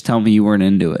didn't just tell me you weren't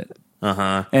into it.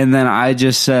 Uh-huh. And then I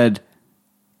just said,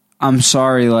 I'm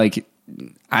sorry. Like,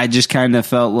 I just kind of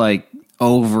felt like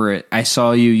over it. I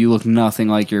saw you. You look nothing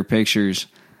like your pictures.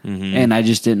 Mm-hmm. And I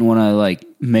just didn't want to like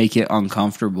make it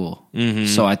uncomfortable. Mm-hmm.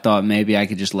 So I thought maybe I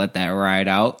could just let that ride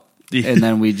out. And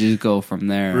then we just go from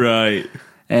there. Right.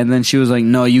 And then she was like,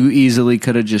 no, you easily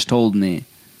could have just told me.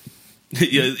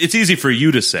 Yeah, it's easy for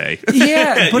you to say.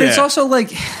 Yeah, but Yeah. it's also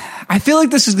like, I feel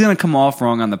like this is going to come off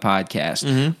wrong on the podcast.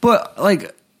 Mm-hmm. But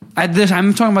like,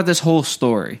 I'm talking about this whole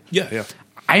story. Yeah.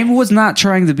 I was not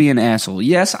trying to be an asshole.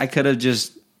 Yes, I could have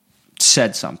just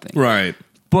said something. Right.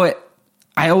 But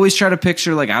I always try to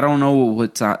picture, like, I don't know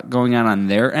what's going on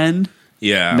their end.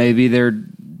 Yeah. Maybe they're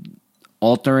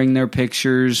altering their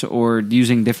pictures or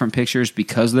using different pictures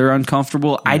because they're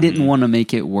uncomfortable. I didn't want to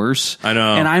make it worse. I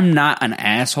know. And I'm not an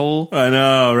asshole. I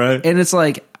know, right? And it's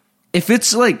like, if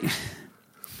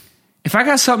I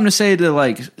got something to say to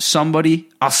like somebody,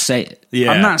 I'll say it.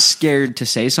 Yeah. I'm not scared to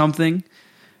say something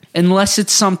unless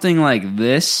it's something like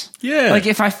this. Yeah. Like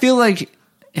if I feel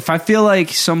like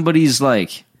somebody's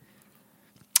like,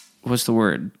 what's the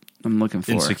word I'm looking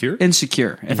for? Insecure?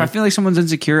 Insecure. If I feel like someone's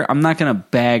insecure, I'm not going to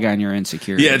bag on your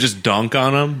insecurity. Yeah, just dunk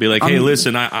on them. Be like, hey,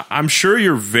 listen, I'm sure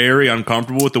you're very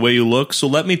uncomfortable with the way you look, so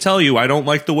let me tell you, I don't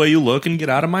like the way you look and get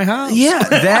out of my house. Yeah,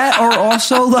 that or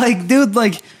also like, dude,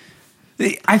 like,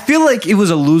 I feel like it was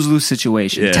a lose-lose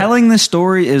situation. Yeah. Telling this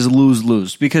story is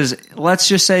lose-lose because let's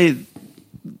just say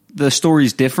the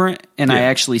story's different and I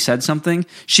actually said something.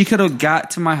 She could have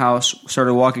got to my house,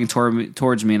 started walking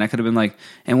towards me, and I could have been like,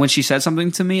 and when she said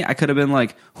something to me, I could have been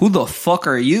like, who the fuck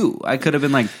are you? I could have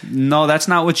been like, no, that's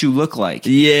not what you look like.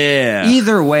 Yeah.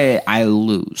 Either way, I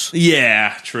lose.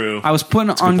 Yeah, true. I was put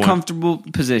in an uncomfortable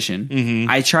position. Mm-hmm.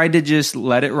 I tried to just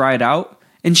let it ride out.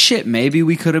 And shit, maybe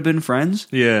we could have been friends.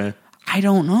 Yeah. I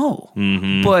don't know.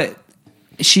 Mm-hmm. But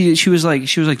she was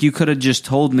like, you could have just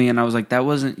told me. And I was like, that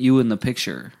wasn't you in the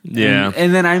picture. Yeah.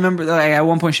 And then I remember like, at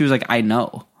one point she was like, I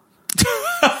know. She's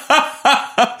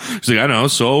like, I know,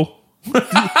 so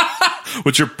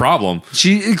what's your problem?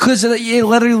 Because it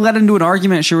led into an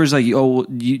argument. She was like, oh,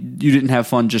 you didn't have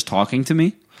fun just talking to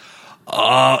me?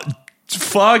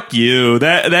 Fuck you.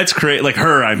 That's crazy. Like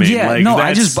her, I mean. Yeah, like, no,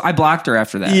 I blocked her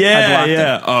after that. Yeah, I blocked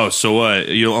yeah. her. Oh, so what?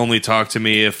 You'll only talk to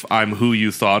me if I'm who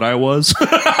you thought I was?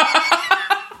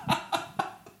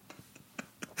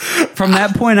 From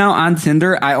that point out on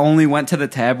Tinder, I only went to the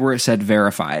tab where it said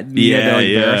verified. You had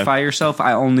to verify yourself.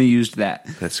 I only used that.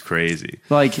 That's crazy.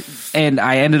 Like, and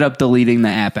I ended up deleting the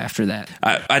app after that.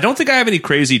 I don't think I have any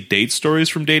crazy date stories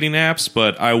from dating apps,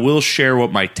 but I will share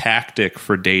what my tactic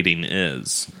for dating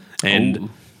is. And,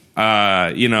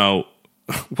 you know,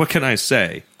 what can I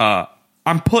say?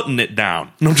 I'm putting it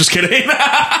down. No, I'm just kidding.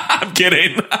 I'm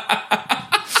kidding.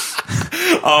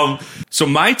 So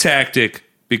my tactic,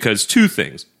 because two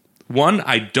things. One,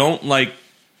 I don't like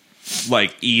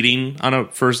eating on a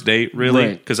first date,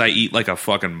 really, because I eat like a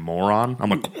fucking moron. I'm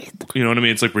like, you know what I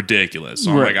mean? It's like ridiculous.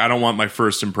 So I'm like, I don't want my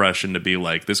first impression to be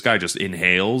like, this guy just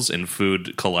inhales and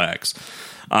food collects.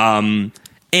 And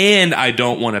I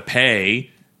don't want to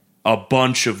pay a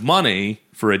bunch of money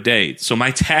for a date. So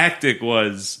my tactic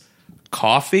was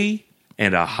coffee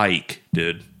and a hike,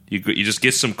 dude. You just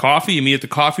get some coffee, you meet at the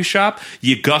coffee shop,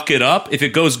 you guck it up. If it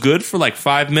goes good for like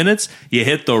 5 minutes, you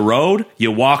hit the road, you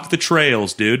walk the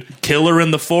trails, dude. Killer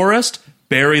in the forest,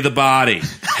 bury the body.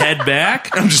 Head back.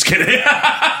 I'm just kidding.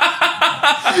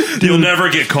 You'll never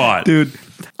get caught. Dude.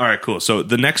 All right, cool. So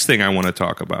the next thing I want to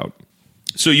talk about.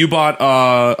 So you bought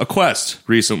a Quest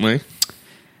recently.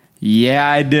 Yeah,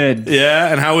 I did.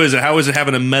 Yeah, and how is it? How is it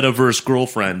having a metaverse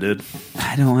girlfriend, dude?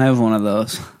 I don't have one of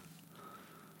those.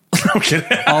 Okay.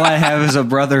 All I have is a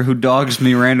brother who dogs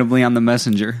me randomly on the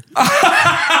messenger.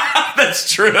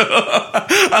 That's true.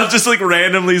 I'll just like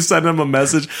randomly send him a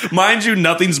message. Mind you,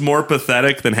 nothing's more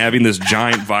pathetic than having this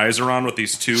giant visor on with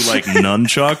these two like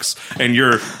nunchucks, and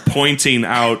you're pointing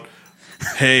out,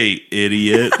 "Hey,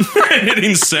 idiot," and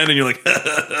hitting send, and you're like,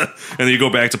 and then you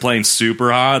go back to playing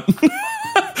Super Hot.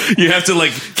 You have to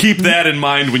like keep that in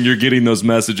mind when you're getting those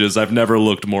messages. I've never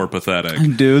looked more pathetic.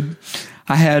 Dude,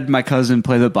 I had my cousin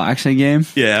play the boxing game.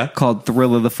 Yeah. Called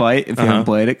Thrill of the Fight. If you haven't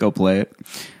played it, go play it.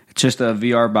 It's just a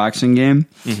VR boxing game.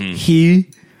 He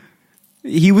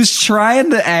was trying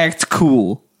to act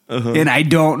cool, and I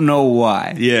don't know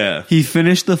why. Yeah. He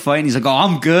finished the fight, and he's like,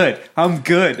 "Oh, I'm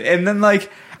good. And then like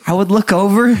I would look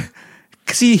over.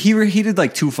 Because he did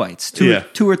like 2 fights,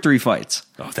 two or 3 fights.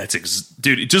 Oh, that's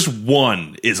dude. Just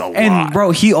one is a lot. And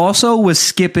bro, he also was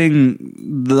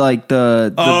skipping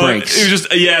the breaks. It was just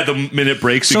the minute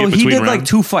breaks. So you get he between did like rounds.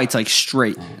 2 fights like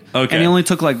straight. Okay, and he only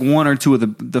took like 1 or 2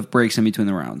 of the breaks in between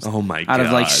the rounds. Oh my Out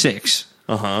of like God. 6.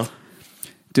 Uh-huh.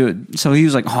 Dude, so he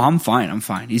was like, "Oh, I'm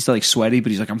fine. He's like sweaty,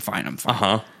 but he's like, "I'm fine.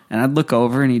 And I'd look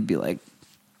over and he'd be like,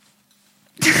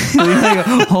 he'd be like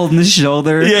holding his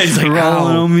shoulder. Yeah, he's like,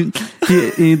 rolling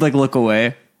him. He'd like look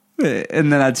away.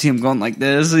 And then I'd see him going like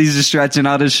this. He's just stretching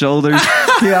out his shoulders.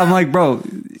 I'm like, bro,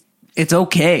 it's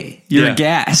okay. You're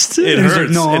gassed. It And he's hurts.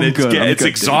 like, no, and I'm it's good. I'm it's good,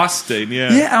 exhausting. dude.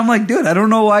 Yeah. Yeah, I'm like, dude, I don't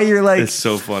know why you're like. It's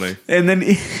so funny. And then,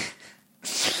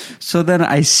 so then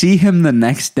I see him the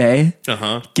next day.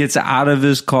 Gets out of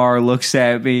his car, looks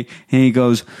at me, and he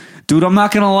goes, "Dude, I'm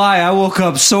not gonna lie, I woke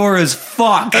up sore as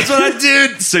fuck." That's what I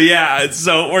did. So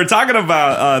so we're talking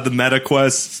about the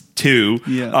MetaQuest 2.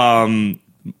 Yeah.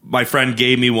 My friend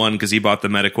gave me one because he bought the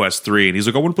MetaQuest 3, and he's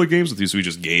like, "I want to play games with you," so he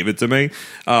just gave it to me.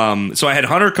 So I had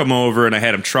Hunter come over, and I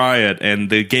had him try it,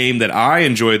 and the game that I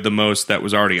enjoyed the most that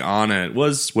was already on it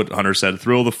was what Hunter said,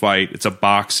 Thrill of the Fight. It's a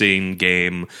boxing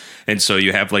game, and so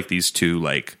you have like these two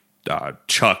like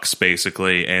chucks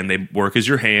basically, and they work as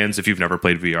your hands if you've never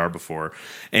played VR before,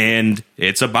 and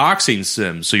it's a boxing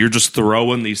sim, so you're just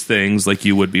throwing these things like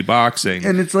you would be boxing.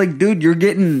 And it's like, dude, you're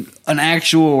getting an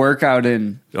actual workout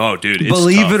in. Oh dude, it's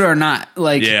believe tough. it or not,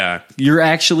 like, Yeah. you're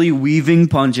actually weaving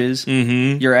punches.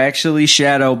 You're actually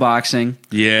shadow boxing.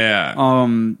 Yeah.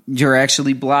 You're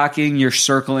actually blocking. You're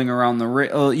circling around the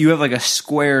ring. You have like a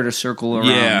square to circle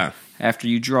around after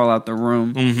you draw out the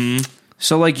room.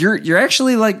 So like you're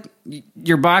actually like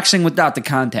you're boxing without the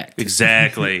contact.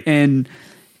 Exactly. And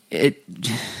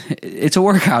it's a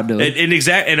workout, dude.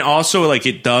 And also like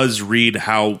it does read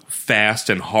how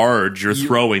fast and hard you're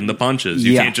throwing the punches.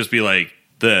 You can't just be like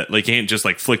you can't just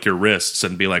like flick your wrists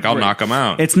and be like, I'll knock them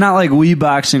out. It's not like Wii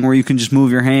boxing where you can just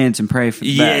move your hands and pray for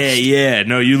the best. Yeah.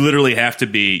 No, you literally have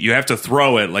to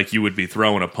throw it like you would be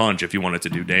throwing a punch if you wanted to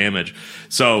do damage.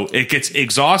 So it gets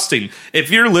exhausting.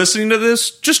 If you're listening to this,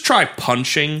 just try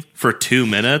punching for 2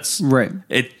 minutes. Right.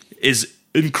 It is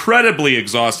incredibly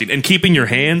exhausting, and keeping your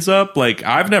hands up. Like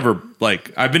I've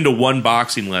been to one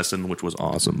boxing lesson, which was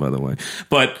awesome, by the way,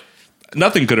 but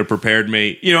nothing could have prepared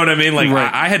me. You know what I mean? Like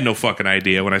I had no fucking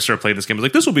idea when I started playing this game. I was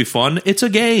like, this will be fun. It's a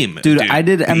game. Dude, I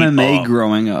did MMA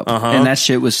growing up, and that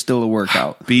shit was still a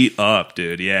workout. Beat up,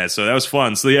 dude. Yeah, so that was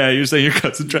fun. So yeah, you're saying your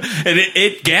cuts and and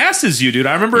it gasses you, dude.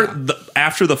 I remember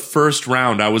after the first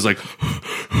round, I was like,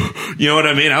 you know what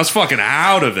I mean? I was fucking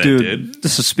out of it, dude.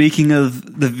 So speaking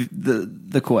of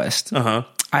the Quest,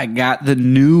 I got the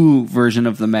new version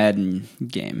of the Madden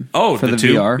game. Oh, for the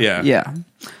two? VR. Yeah.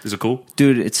 Is it cool?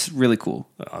 Dude, it's really cool.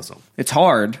 Awesome. It's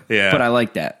hard, but I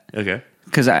like that. Okay.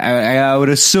 Because I would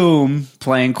assume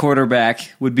playing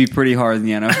quarterback would be pretty hard in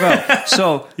the NFL.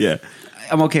 So yeah,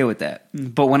 I'm okay with that.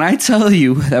 But when I tell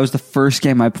you that was the first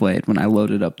game I played when I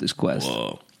loaded up this Quest,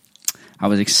 I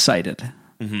was excited.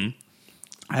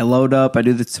 I load up, I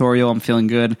do the tutorial, I'm feeling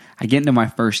good. I get into my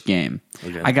first game.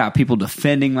 Okay. I got people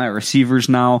defending my receivers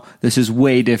now. This is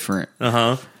way different.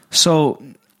 So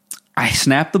I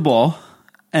snap the ball,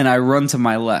 and I run to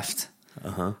my left.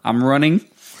 I'm running.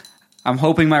 I'm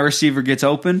hoping my receiver gets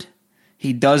opened.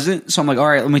 He doesn't, so I'm like, all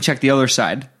right, let me check the other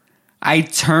side. I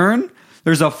turn.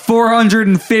 There's a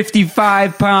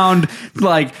 455-pound,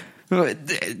 like,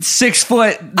 6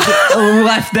 foot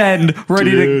left end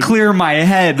ready to clear my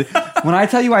head. When I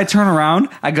tell you I turn around,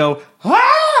 I go,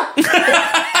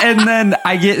 ah! And then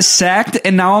I get sacked,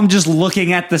 and now I'm just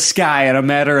looking at the sky in a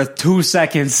matter of 2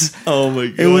 seconds. Oh my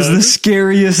God. It was the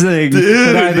scariest thing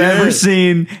that I've ever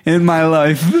seen in my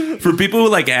life. For people who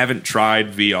like haven't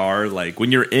tried VR, like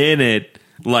when you're in it,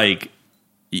 like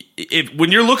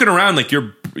when you're looking around, like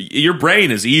you're your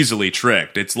brain is easily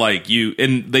tricked. It's like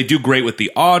and they do great with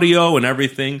the audio and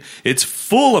everything. It's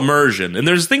full immersion, and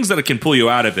there's things that can pull you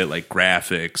out of it, like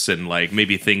graphics and like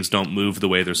maybe things don't move the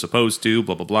way they're supposed to,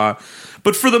 blah blah blah.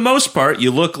 But for the most part,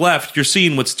 you look left, you're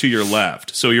seeing what's to your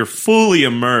left, so you're fully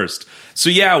immersed. So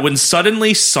yeah, when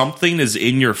suddenly something is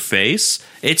in your face,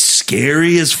 it's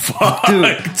scary as fuck.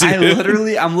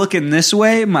 Dude. I'm looking this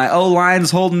way, my O-line's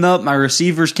holding up, my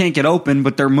receivers can't get open,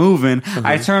 but they're moving.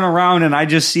 I turn around and I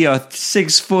just see a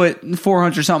 6 foot,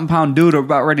 400-something pound dude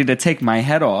about ready to take my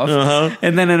head off.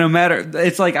 And then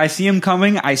it's like I see him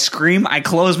coming, I scream, I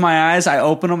close my eyes, I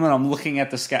open them, and I'm looking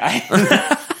at the sky.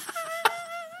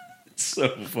 So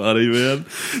funny, man.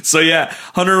 So yeah,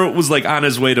 Hunter was like on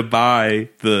his way to buy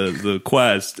the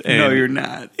Quest. And no, you're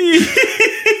not. He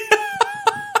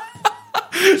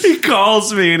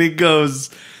calls me and he goes,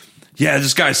 "Yeah,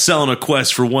 this guy's selling a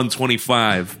Quest for $125.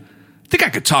 I think I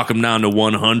could talk him down to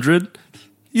 $100.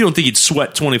 You don't think he'd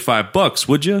sweat $25,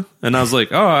 would you?" And I was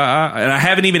like, "Oh," and I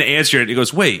haven't even answered it. He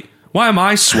goes, "Wait, why am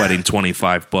I sweating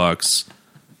 $25?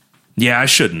 Yeah, I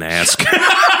shouldn't ask."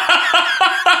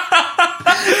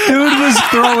 Dude was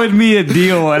throwing me a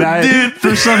deal, and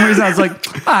for some reason I was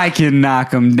like, I can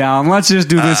knock him down. Let's just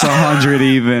do this 100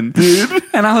 even, dude.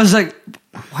 And I was like,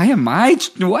 why am I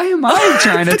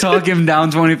trying to talk him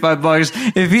down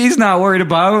 $25? If he's not worried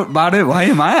about it, why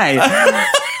am I?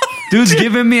 Dude's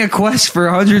giving me a Quest for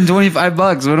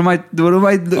 $125. What am I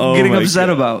getting upset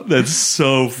about? That's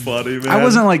so funny, man. I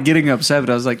wasn't like getting upset, but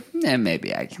I was like,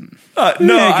 maybe I can.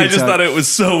 No, I just thought it was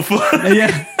so funny.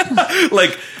 Yeah.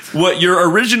 Like, what your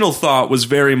original thought was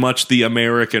very much the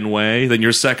American way, then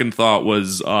your second thought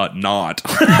was not.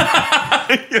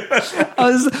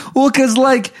 Because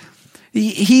like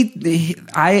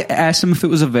I asked him if it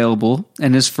was available,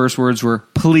 and his first words were,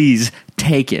 "Please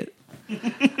take it."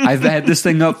 I've had this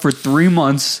thing up for 3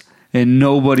 months and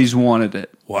nobody's wanted it.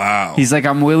 Wow. He's like,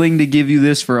 "I'm willing to give you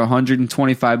this for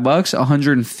 $125,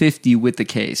 $150 with the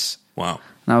case." Wow.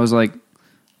 And I was like,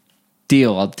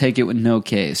 "Deal, I'll take it with no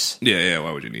case." Yeah,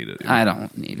 why would you need it? I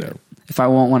don't need it. If I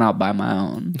want one, I'll buy my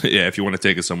own. Yeah, if you want to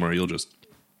take it somewhere, you'll just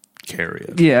carry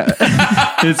it. Yeah.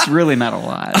 It's really not a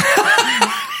lot.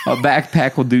 A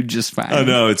backpack will do just fine. Oh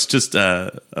no, it's just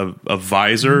a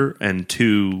visor and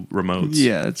 2 remotes.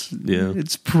 Yeah,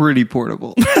 it's pretty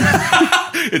portable.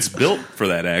 It's built for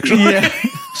that, actually. Yeah.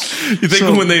 You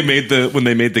think when they made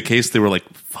the case, they were like,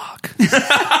 "Fuck."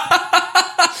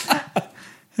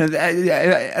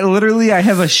 I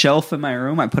have a shelf in my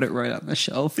room. I put it right on the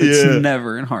shelf. It's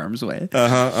never in harm's way.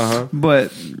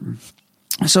 But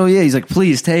so yeah, he's like,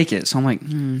 "Please take it." So I'm like,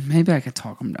 maybe I could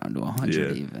talk him down to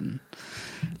 100 even.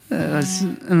 And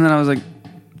then I was like,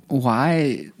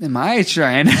 why am I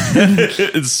trying?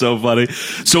 It's so funny.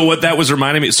 So what that was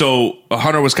reminding me. So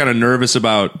Hunter was kind of nervous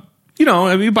about.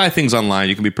 I mean, you buy things online,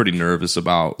 you can be pretty nervous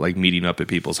about like meeting up at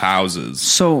people's houses.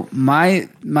 So my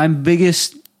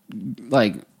biggest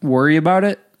like worry about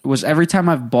it was every time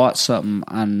I've bought something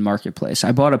on Marketplace.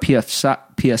 I bought a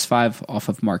PS5 off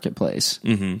of Marketplace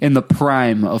in the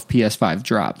prime of PS5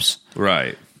 drops.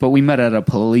 Right. But we met at a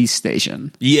police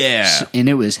station. Yeah. And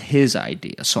it was his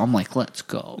idea. So I'm like, let's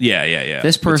go. Yeah.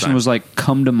 This person was like,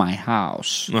 come to my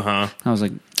house. Uh-huh. I was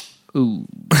like, ooh.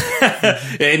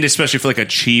 And especially for like a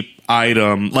cheap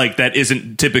item, like that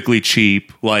isn't typically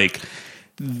cheap. Like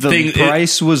the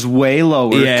price was way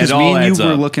lower. Yeah, because me and you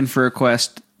were looking for a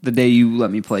Quest the day you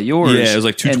let me play yours. Yeah, it was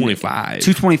like $225.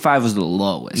 $225 was the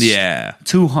lowest. Yeah.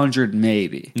 $200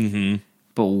 maybe. Mm-hmm.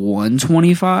 But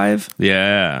 $125?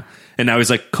 Yeah. And now he's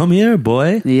like, "Come here,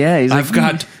 boy." Yeah, he's like, "I've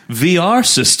got VR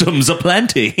systems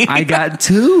aplenty." I got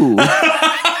 2.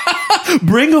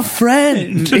 Bring a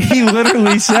friend. He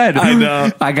literally said, "I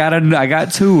know. I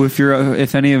got 2.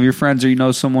 If any of your friends or you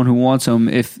know someone who wants them,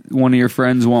 if one of your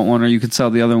friends want one, or you could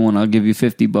sell the other one, I'll give you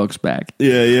 $50 back."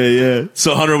 Yeah.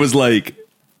 So Hunter was like,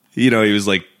 he was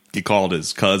like, he called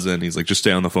his cousin. He's like, "Just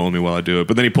stay on the phone with me while I do it."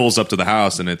 But then he pulls up to the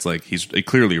house, and it's like he's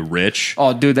clearly rich.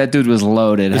 Oh, dude, that dude was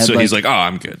loaded. So he's like, "Oh,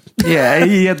 I'm good." Yeah,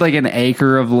 he had like an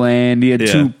acre of land. He had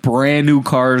 2 brand new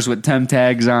cars with temp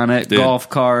tags on it. Dude. Golf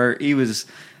cart. He was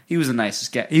the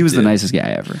nicest guy. He was the nicest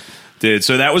guy ever. Dude,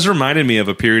 so that was reminding me of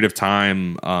a period of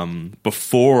time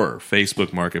before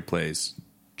Facebook Marketplace,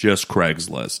 just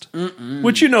Craigslist.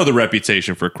 Which the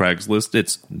reputation for Craigslist.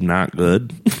 It's not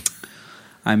good.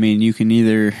 I mean, you can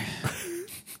either...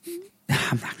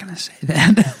 I'm not going to say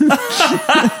that.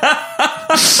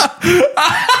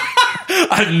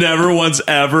 I've never once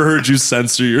ever heard you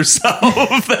censor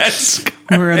yourself. That's crazy.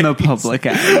 We're in the public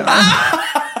eye.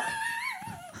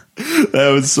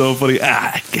 That was so funny.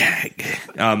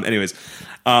 Anyways,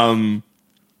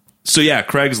 So yeah,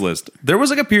 Craigslist. There was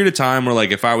like a period of time where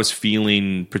like if I was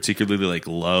feeling particularly like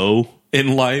low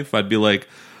in life, I'd be like,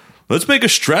 let's make a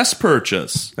stress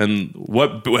purchase. And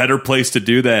what better place to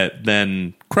do that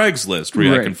than Craigslist,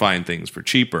 where I can find things for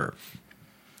cheaper.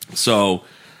 So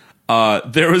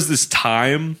there was this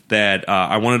time that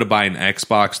I wanted to buy an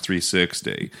Xbox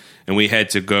 360, and we had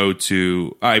to go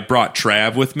to. I brought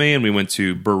Trav with me, and we went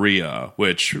to Berea,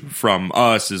 which from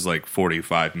us is like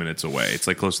 45 minutes away. It's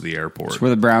like close to the airport. It's where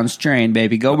the Browns train,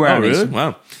 baby. Go Brownies. Oh,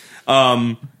 really?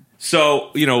 Wow. So,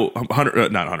 you know,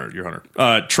 not Hunter, you're Hunter.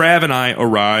 Trav and I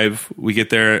arrive. We get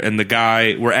there, and the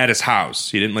guy, we're at his house.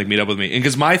 He didn't like meet up with me, and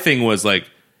because my thing was like,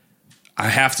 I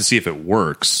have to see if it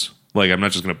works. Like, I'm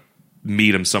not just gonna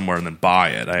meet him somewhere and then buy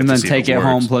it. I have And then to see take if it works.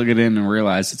 home, plug it in, and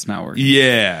realize it's not working.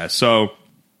 Yeah. So,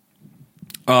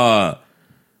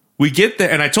 we get there,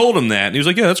 and I told him that, and he was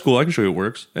like, "Yeah, that's cool. I can show you it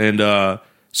works." And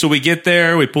so we get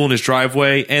there, we pull in his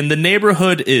driveway, and the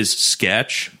neighborhood is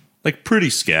sketch, like pretty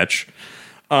sketch.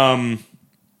 And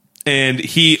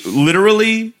he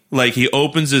literally, like, he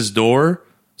opens his door,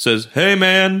 says, "Hey,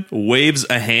 man," waves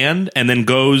a hand, and then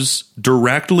goes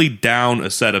directly down a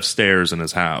set of stairs in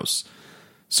his house.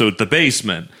 So the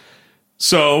basement.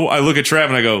 So I look at Trav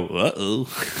and I go,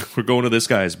 uh-oh, we're going to this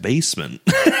guy's basement.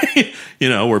 You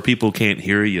know, where people can't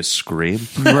hear you scream.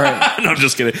 Right. No, I'm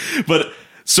just kidding. But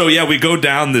so, yeah, we go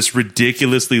down this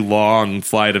ridiculously long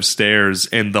flight of stairs,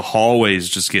 and the hallways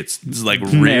just gets like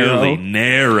really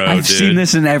narrow. I've dude. seen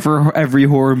this in every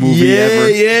horror movie ever.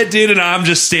 Yeah, dude. And I'm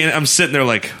sitting there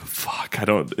like, fuck,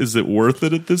 is it worth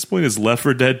it at this point? Is Left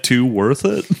 4 Dead 2 worth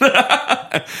it?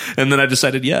 And then I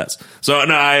decided yes. So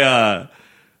no,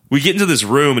 we get into this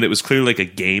room, and it was clearly like a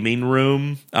gaming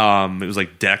room. It was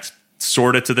like decked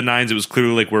sort of to the nines. It was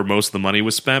clearly like where most of the money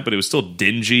was spent, but it was still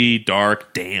dingy,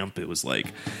 dark, damp. It was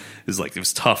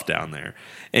tough down there.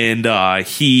 And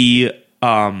he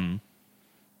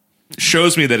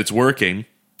shows me that it's working,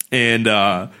 and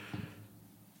I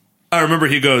remember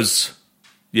he goes,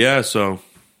 "Yeah, so,"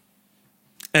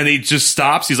 and he just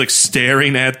stops. He's like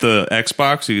staring at the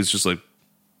Xbox. He's just like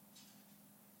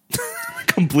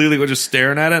completely just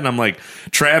staring at it, and I'm like,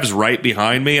 Trav's right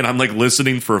behind me, and I'm like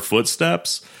listening for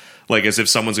footsteps, like as if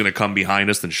someone's gonna come behind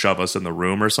us and shove us in the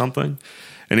room or something.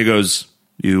 And he goes,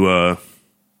 "You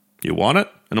want it?"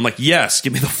 And I'm like, "Yes,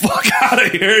 get me the fuck out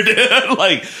of here, dude!"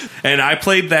 Like, and I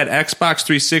played that Xbox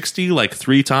 360 like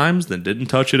 3 times, then didn't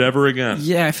touch it ever again.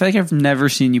 Yeah, I feel like I've never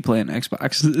seen you play an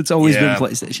Xbox. It's always been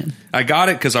PlayStation. I got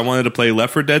it because I wanted to play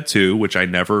Left 4 Dead 2, which I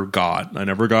never got. I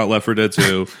never got Left 4 Dead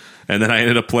 2. And then I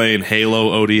ended up playing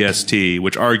Halo ODST,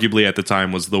 which arguably at the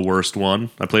time was the worst one.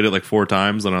 I played it like 4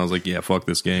 times, and I was like, yeah, fuck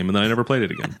this game. And then I never played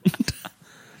it again.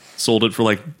 Sold it for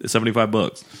like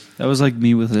 $75. That was like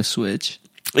me with a Switch.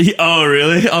 Oh,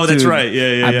 really? Oh, that's Dude, right.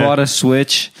 Yeah. I bought a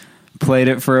Switch, played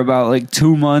it for about like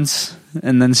 2 months,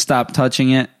 and then stopped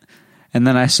touching it. And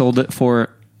then I sold it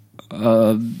for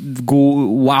a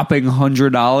whopping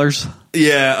 $100.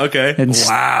 Yeah, okay.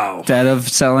 Wow. Instead of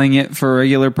selling it for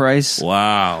regular price.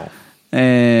 Wow.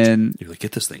 And You're like,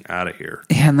 get this thing out of here.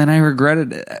 and then I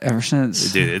regretted it ever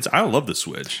since. Dude, I love the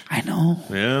Switch. I know.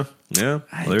 Yeah. Well,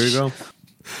 there you go.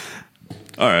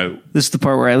 All right. This is the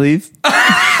part where I leave.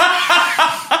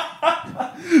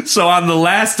 So on the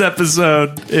last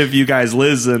episode, if you guys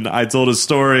listen, I told a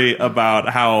story about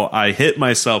how I hit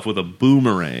myself with a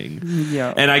boomerang.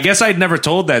 Yeah. And I guess I'd never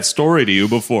told that story to you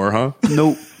before, huh?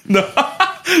 Nope. No.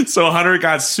 So Hunter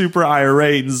got super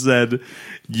irate and said,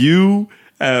 "You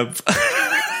have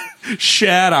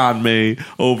shat on me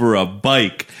over a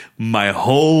bike my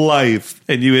whole life,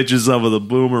 and you hit yourself with a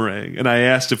boomerang." And I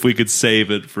asked if we could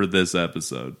save it for this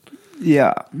episode.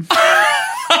 Yeah.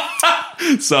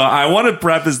 So I want to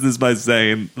preface this by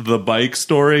saying the bike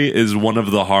story is one of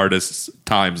the hardest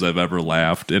times I've ever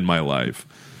laughed in my life.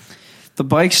 The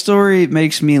bike story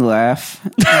makes me laugh,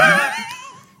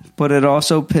 but it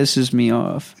also pisses me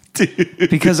off. Dude.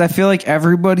 Because I feel like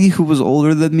everybody who was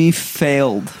older than me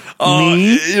failed. Oh,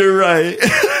 me, you're right.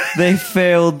 they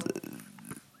failed.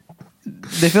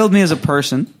 They failed me as a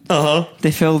person. Uh-huh.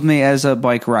 They failed me as a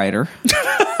bike rider.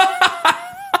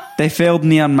 They failed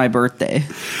me on my birthday.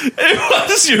 It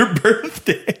was your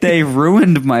birthday. They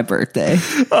ruined my birthday.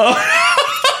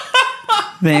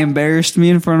 Oh. They embarrassed me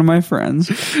in front of my friends.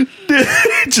 Dude,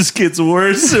 it just gets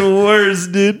worse and worse,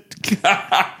 dude.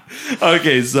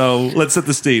 Okay, so let's set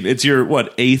the scene. It's your,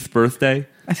 8th birthday?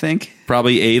 I think.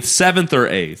 Probably 8th, 7th or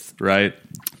 8th, right?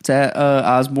 It's at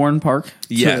Osborne Park.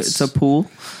 Yes. It's a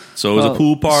pool. So it was a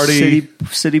pool party.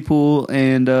 City pool,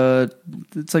 and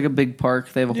it's like a big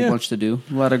park. They have a whole bunch to do.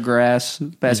 A lot of grass,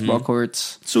 basketball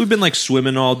courts. So we've been like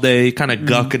swimming all day, kind of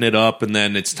gucking it up, and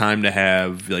then it's time to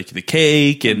have like the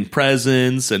cake and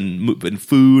presents and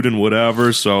food and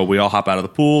whatever. So we all hop out of the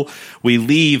pool. We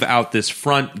leave out this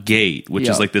front gate, which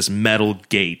is like this metal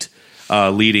gate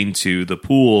leading to the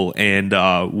pool,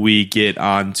 and we get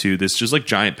onto this just like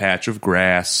giant patch of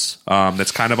grass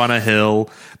that's kind of on a hill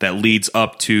that leads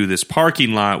up to this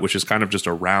parking lot, which is kind of just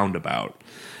a roundabout.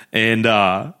 And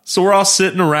so we're all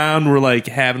sitting around, we're like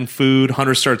having food.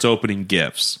 Hunter starts opening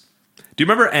gifts. Do you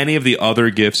remember any of the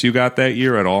other gifts you got that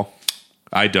year at all?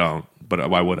 I don't, but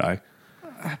why would I?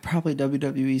 Probably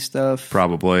WWE stuff.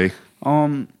 Probably.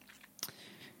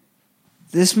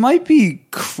 This might be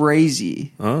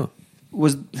crazy. Oh.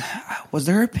 Was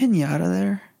there a pinata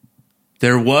there?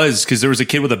 There was, because there was a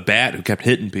kid with a bat who kept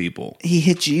hitting people. He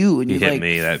hit you, and He you hit like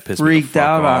me. That pissed freaked me the fuck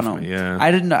out off on him. me, yeah. I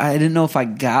didn't know if I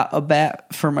got a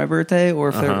bat for my birthday or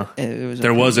if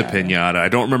There was a pinata. I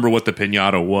don't remember what the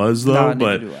pinata was, though, No,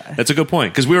 but neither do I. that's a good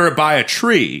point. Because we were by a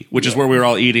tree, which is where we were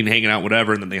all eating, hanging out,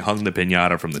 whatever, and then they hung the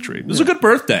pinata from the tree. It was a good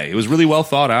birthday. It was really well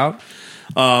thought out.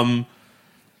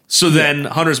 So then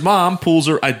Hunter's mom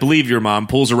I believe your mom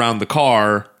pulls around the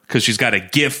car because she's got a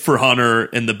gift for Hunter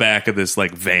in the back of this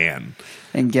like van.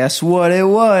 And guess what it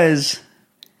was?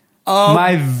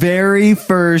 My very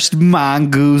first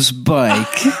mongoose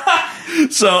bike.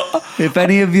 So If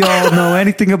any of y'all know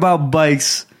anything about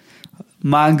bikes,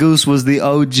 mongoose was the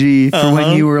OG for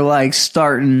when you were like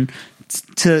starting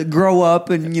to grow up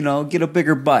and, get a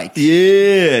bigger bike.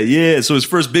 yeah. So his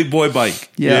first big boy bike.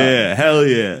 Yeah. Hell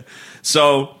yeah.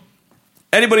 So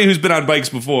anybody who's been on bikes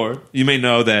before, you may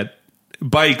know that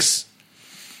bikes,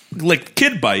 like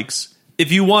kid bikes,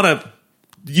 if you want to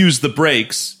use the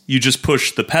brakes, you just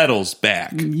push the pedals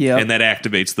back. Yep. And that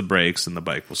activates the brakes and the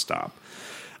bike will stop.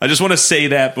 I just want to say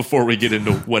that before we get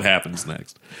into what happens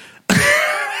next.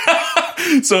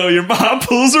 So your mom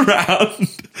pulls around,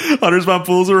 Hunter's mom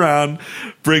pulls around,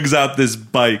 brings out this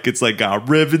bike. It's like got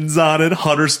ribbons on it.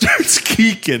 Hunter starts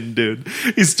geeking, dude.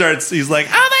 He's like,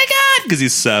 oh my God, because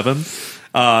he's 7.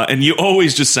 And you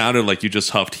always just sounded like you just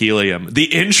huffed helium. The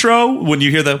intro, when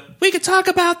you hear we could talk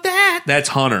about that, that's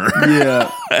Hunter.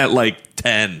 Yeah. At like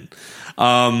 10.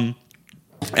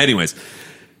 Anyways.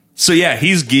 So yeah,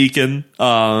 he's geeking.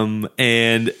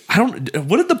 And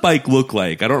what did the bike look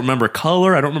like? I don't remember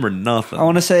color. I don't remember nothing. I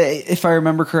want to say, if I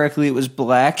remember correctly, it was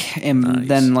black, and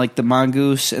then like the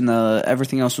mongoose and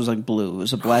everything else was like blue. It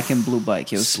was a black and blue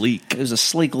bike. It was sleek. It was a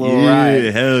sleek little ride.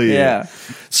 Hell yeah. Yeah.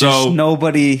 So just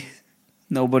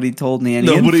nobody told me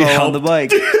any info on the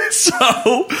bike.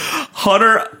 So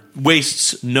Hunter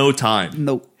wastes no time.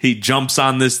 Nope. He jumps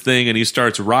on this thing and he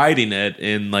starts riding it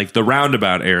in like the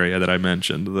roundabout area that I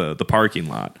mentioned, the parking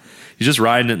lot. He's just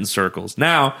riding it in circles.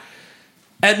 Now,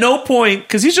 at no point,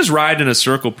 because he's just riding in a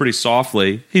circle pretty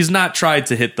softly, he's not tried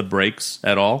to hit the brakes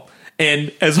at all.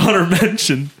 And as Hunter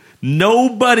mentioned,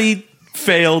 everybody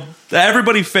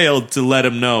failed to let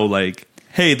him know, like,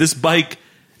 hey, this bike,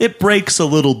 it brakes a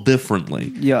little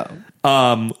differently. Yeah.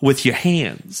 With your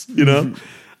hands,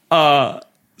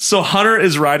 So Hunter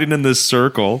is riding in this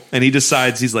circle, and he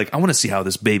decides, he's like, I want to see how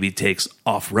this baby takes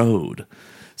off-road.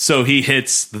 So he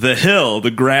hits the hill, the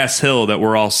grass hill that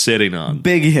we're all sitting on.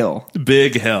 Big hill.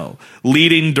 Big hill.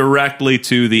 Leading directly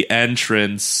to the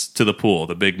entrance to the pool,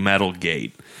 the big metal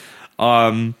gate.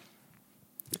 So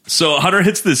Hunter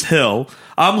hits this hill.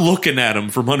 I'm looking at him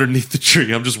from underneath the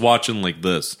tree. I'm just watching like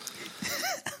this.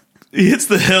 He hits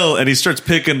the hill, and he starts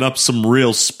picking up some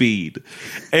real speed.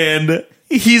 And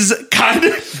he's kind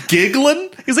of giggling.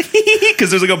 He's like, because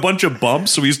there's like a bunch of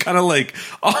bumps. So he's kind of like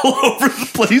all over the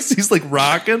place. He's like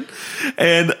rocking.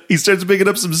 And he starts picking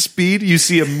up some speed. You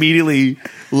see immediately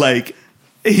like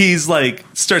he's like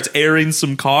starts airing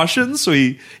some caution. So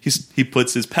he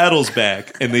puts his pedals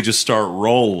back and they just start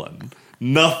rolling.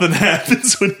 Nothing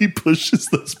happens when he pushes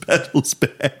those pedals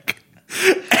back.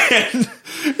 And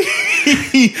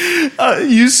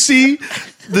you see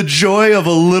the joy of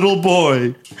a little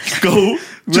boy go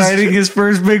Riding his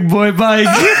first big boy bike.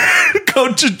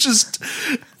 Go to just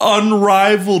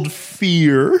unrivaled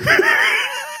fear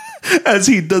as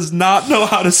he does not know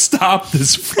how to stop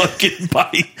this fucking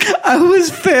bike. I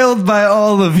was failed by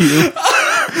all of you.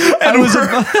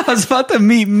 I was about to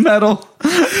meet metal.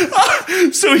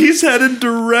 So he's heading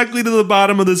directly to the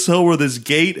bottom of this hill where this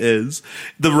gate is.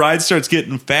 The ride starts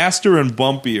getting faster and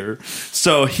bumpier.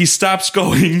 So he stops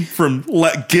going from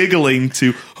giggling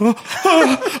to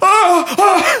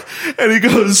and he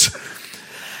goes,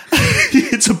 he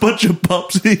hits a bunch of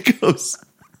bumps and he goes,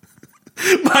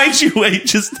 Mind you, wait,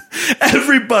 just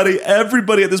everybody at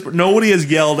this point, nobody has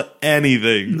yelled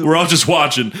anything. We're all just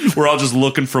watching. We're all just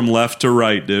looking from left to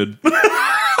right, dude.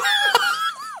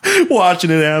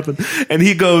 Watching it happen. And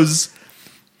he goes,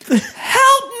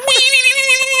 help me!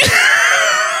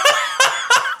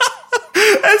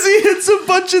 As he hits a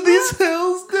bunch of these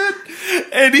hills, dude.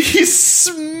 And he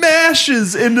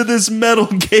smashes into this metal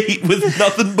gate with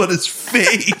nothing but his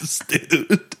face,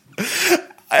 dude.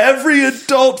 Every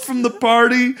adult from the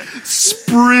party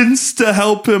sprints to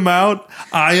help him out.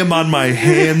 I am on my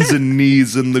hands and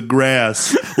knees in the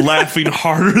grass, laughing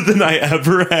harder than I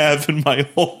ever have in my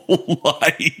whole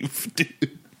life,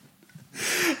 dude.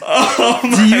 Oh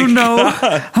my Do you know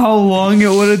how long it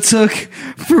would have took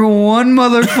for one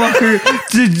motherfucker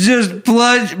to just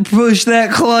push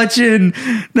that clutch in,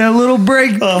 that little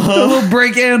brake, the little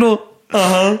brake handle?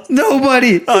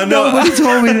 Nobody told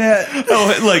me that.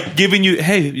 Oh, like giving you,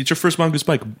 hey, it's your first mongoose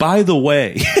bike. By the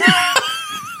way,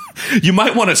 you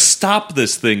might want to stop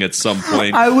this thing at some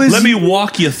point. Let me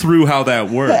walk you through how that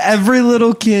works. Every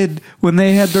little kid, when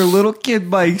they had their little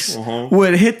kid bikes,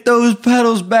 would hit those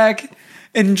pedals back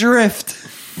and drift.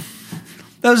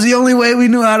 That was the only way we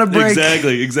knew how to brake.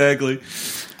 Exactly.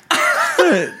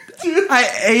 I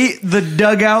ate the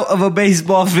dugout of a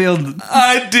baseball field.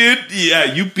 I did. Yeah,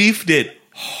 you beefed it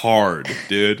hard,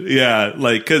 dude. Yeah,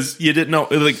 like, because you didn't know,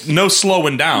 like, no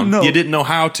slowing down. No. You didn't know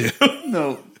how to.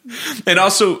 No. And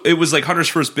also, it was like Hunter's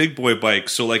first big boy bike,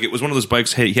 so like it was one of those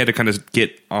bikes he had to kind of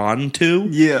get onto.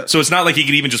 Yeah. So it's not like he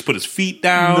could even just put his feet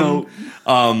down.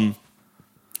 No.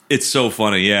 It's so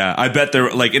funny, yeah. I bet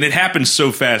there, like, and it happened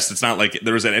so fast. It's not like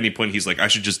there was at any point he's like, I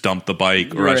should just dump the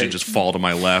bike or I should just fall to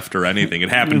my left or anything. It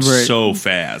happened so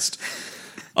fast.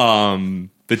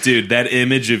 But dude, that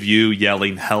image of you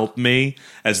yelling "Help me"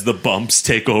 as the bumps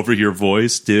take over your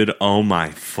voice, dude. Oh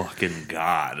my fucking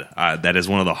god, that is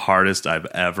one of the hardest I've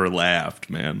ever laughed,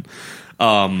 man.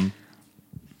 But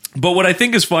what I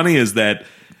think is funny is that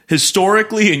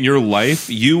historically in your life,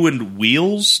 you and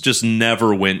wheels just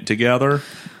never went together.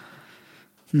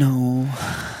 No.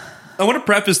 I want to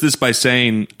preface this by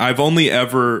saying I've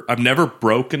never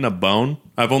broken a bone.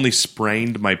 I've only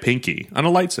sprained my pinky on a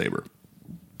lightsaber.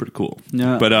 Pretty cool.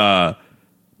 Yeah.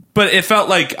 But it felt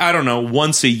like, I don't know,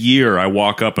 once a year I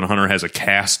walk up and Hunter has a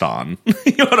cast on.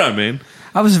 You know what I mean?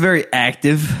 I was very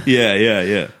active.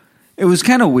 Yeah. It was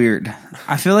kind of weird.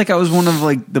 I feel like I was one of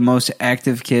like the most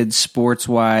active kids, sports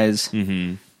wise,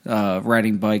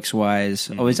 riding bikes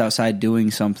wise, always outside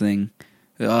doing something.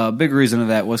 A big reason of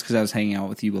that was because I was hanging out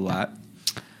with you a lot.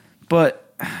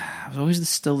 But I was always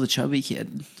still the chubby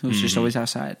kid who was just always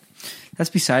outside.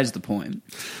 That's besides the point.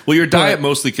 Well, your diet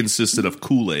mostly consisted of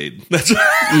Kool-Aid. That's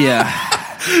yeah.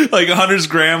 Like Hunter's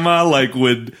grandma, like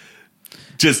would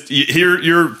just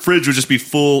your fridge would just be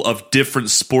full of different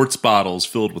sports bottles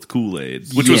filled with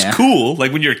Kool-Aid, which was cool.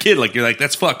 Like when you're a kid, like you're like,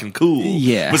 that's fucking cool.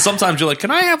 Yeah. But sometimes you're like, can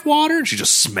I have water? And she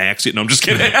just smacks it. No, I'm just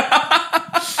kidding.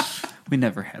 We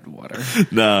never had water.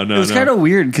 No. It was kind of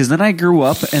weird because then I grew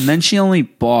up and then she only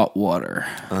bought water.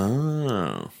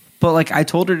 Oh. But like I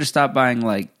told her to stop buying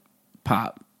like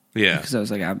pop. Yeah. Because I was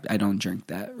like, I don't drink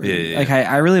that. Really. Yeah. Like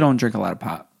I really don't drink a lot of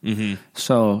pop. Mm-hmm.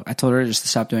 So I told her just to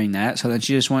stop doing that. So then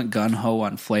she just went gun-ho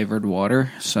on flavored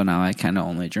water. So now I kind of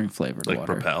only drink flavored like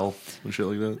water. Like Propel and shit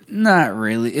like that? Not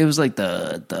really. It was like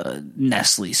the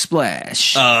Nestle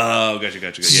Splash. Oh,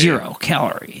 gotcha. Zero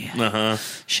calorie. Uh-huh.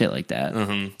 Shit like that.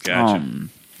 Gotcha.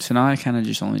 So now I kind of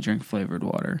just only drink flavored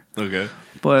water. Okay.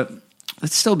 But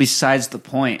it's still besides the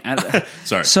point.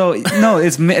 Sorry. So, no,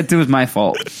 it was my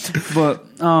fault. But,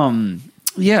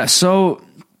 yeah, so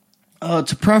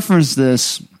to preference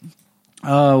this,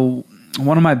 one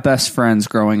of my best friends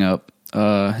growing up,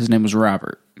 his name was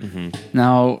Robert. Mm-hmm.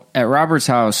 Now, at Robert's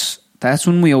house, that's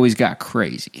when we always got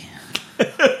crazy.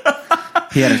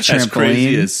 He had a trampoline. As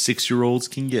crazy as 6-year-olds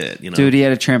can get, you know. Dude, he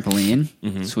had a trampoline,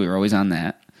 so we were always on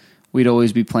that. We'd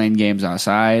always be playing games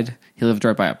outside. He lived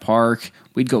right by a park.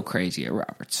 We'd go crazy at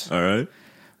Robert's. All right.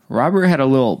 Robert had a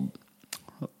little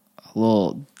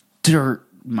dirt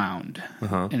mound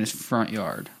in his front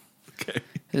yard. Okay.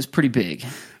 It was pretty big.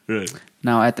 Right.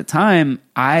 Now, at the time,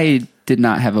 I did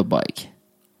not have a bike.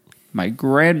 My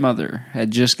grandmother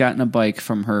had just gotten a bike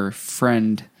from her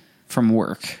friend from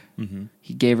work. Mm-hmm.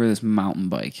 He gave her this mountain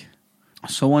bike.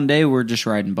 So one day, we're just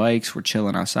riding bikes. We're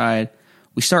chilling outside.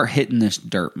 We start hitting this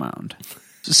dirt mound.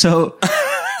 So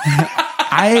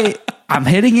I'm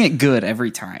hitting it good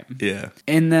every time. Yeah.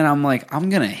 And then I'm like, I'm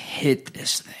going to hit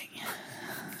this thing.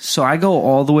 So I go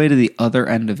all the way to the other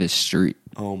end of his street.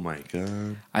 Oh, my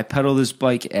God. I pedal this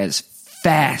bike as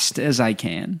fast as I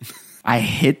can. I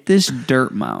hit this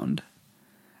dirt mound.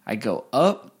 I go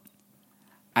up.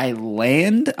 I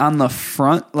land on the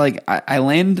front, like I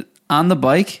land on the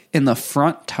bike and the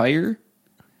front tire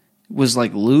was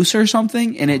like loose or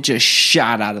something, and it just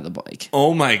shot out of the bike.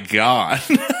 Oh my God.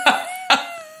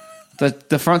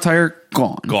 The front tire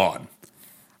gone.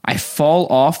 I fall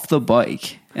off the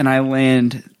bike and I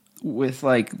land with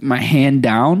like my hand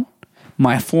down.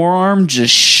 My forearm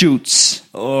just shoots.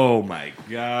 Oh my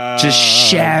God. Just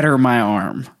shatter my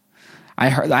arm.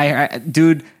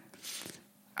 Dude,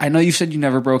 I know you said you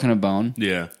never broken a bone.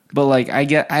 Yeah. But like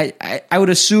I would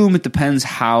assume it depends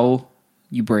how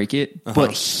you break it.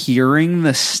 But hearing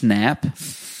the snap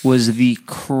was the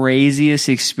craziest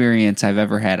experience I've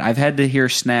ever had. I've had to hear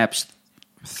snaps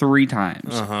 3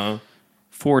 times.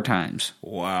 4 times.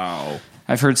 Wow.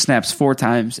 I've heard snaps 4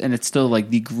 times, and it's still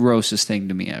like the grossest thing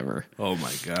to me ever. Oh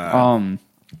my God.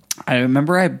 I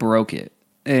remember I broke it,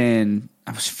 and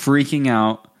I was freaking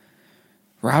out.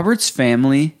 Robert's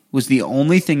family was the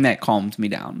only thing that calmed me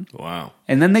down. Wow.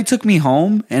 And then they took me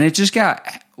home, and it just got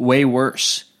way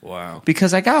worse. Wow.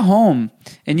 Because I got home,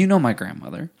 and you know my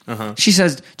grandmother. She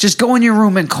says, just go in your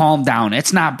room and calm down.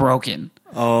 It's not broken.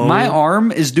 Oh. My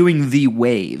arm is doing the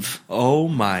wave. Oh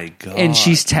my God. And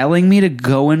she's telling me to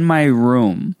go in my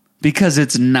room because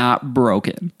it's not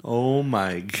broken. Oh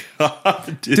my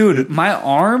God. Dude, my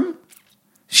arm...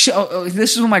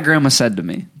 this is what my grandma said to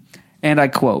me. And I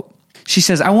quote. She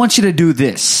says, I want you to do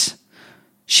this.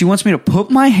 She wants me to put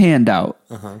my hand out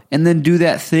and then do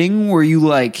that thing where you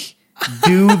like...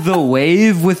 do the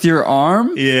wave with your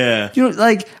arm. Yeah. You know,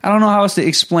 like, I don't know how else to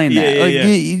explain that.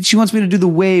 Yeah. She wants me to do the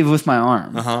wave with my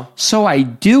arm. So I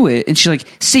do it, and she's like,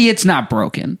 see, it's not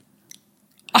broken.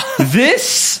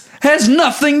 This has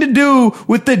nothing to do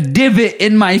with the divot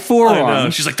in my forearm. I know.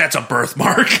 She's like, that's a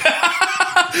birthmark.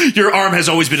 Your arm has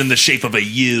always been in the shape of a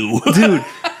U. Dude.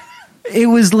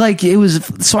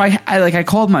 So I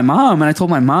called my mom and I told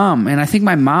my mom, and I think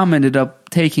my mom ended up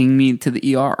taking me to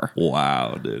the ER.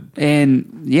 Wow, dude.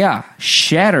 And yeah,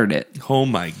 shattered it. Oh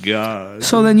my God.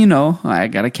 So then, I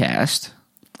got a cast.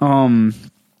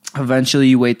 Eventually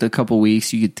you wait a couple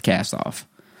weeks, you get the cast off.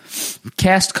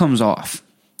 Cast comes off.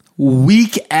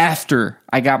 Week after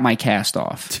I got my cast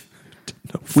off.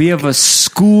 We have a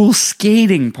school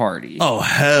skating party. Oh,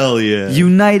 hell yeah.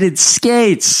 United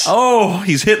Skates. Oh,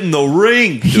 he's hitting the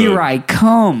ring. Here I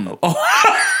come.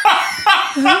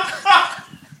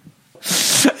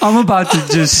 I'm about to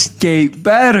just skate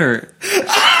better.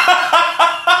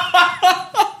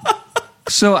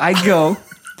 So I go,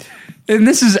 and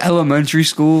this is elementary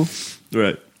school.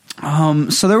 Right.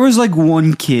 So there was like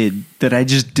one kid that I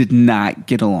just did not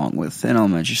get along with in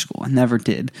elementary school. I never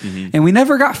did. And we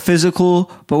never got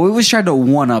physical, but we always tried to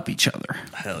one-up each other.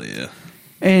 Hell yeah.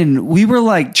 And we were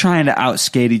like trying to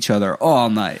outskate each other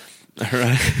all night. All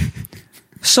right.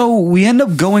 So we end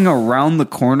up going around the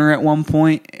corner at one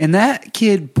point, and that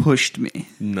kid pushed me.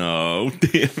 No,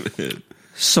 damn it.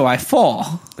 So I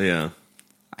fall. Yeah.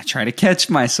 I try to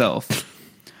catch myself.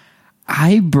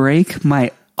 I break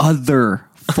my other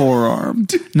forearm.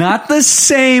 Not the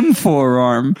same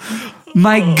forearm.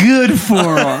 My good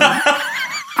forearm.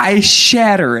 I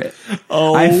shatter it.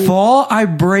 Oh. I fall, I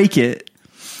break it.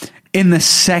 In the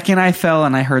second I fell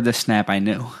and I heard the snap, I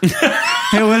knew.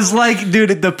 It was like,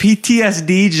 dude, the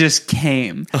PTSD just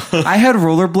came. I had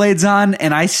rollerblades on,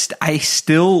 and I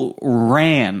still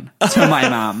ran to my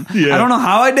mom. Yeah. I don't know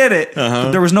how I did it,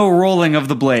 but there was no rolling of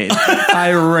the blade.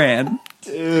 I ran.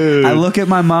 Dude. I look at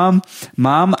my mom.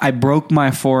 Mom, I broke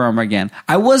my forearm again.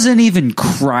 I wasn't even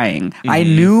crying. I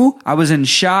knew I was in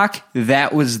shock.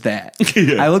 That was that.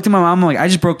 Yeah. I looked at my mom. I'm like, I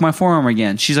just broke my forearm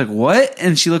again. She's like, what?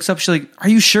 And she looks up. She's like, are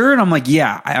you sure? And I'm like,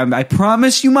 yeah. I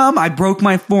promise you, Mom, I broke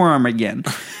my forearm again.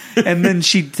 And then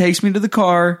she takes me to the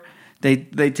car. They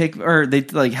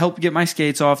help get my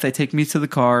skates off. They take me to the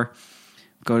car.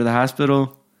 Go to the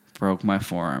hospital. Broke my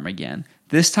forearm again.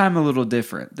 This time a little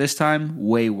different. This time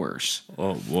way worse.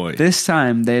 Oh boy. This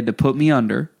time they had to put me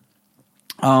under.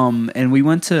 And we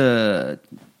went to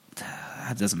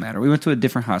it doesn't matter. We went to a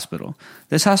different hospital.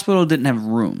 This hospital didn't have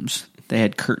rooms. They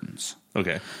had curtains.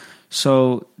 Okay.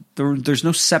 So there's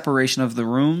no separation of the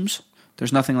rooms.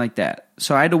 There's nothing like that.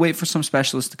 So I had to wait for some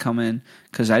specialist to come in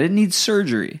because I didn't need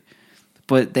surgery,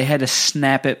 but they had to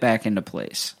snap it back into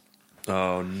place.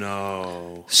 Oh,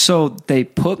 no. So they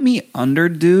put me under,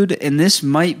 dude, and this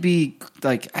might be,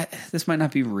 this might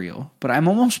not be real, but I'm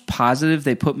almost positive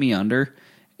they put me under,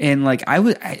 and,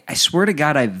 I swear to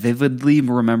God, I vividly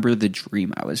remember the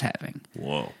dream I was having.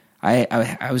 Whoa. I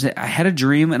had a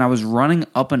dream, and I was running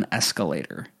up an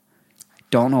escalator.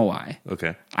 Don't know why.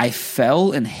 Okay. I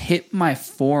fell and hit my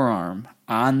forearm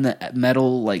on the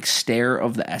metal, stair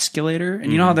of the escalator,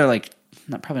 and you know how they're,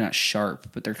 probably not sharp,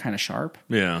 but they're kind of sharp.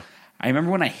 Yeah. I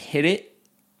remember when I hit it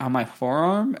on my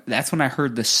forearm, that's when I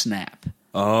heard the snap.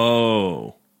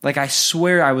 Oh. Like, I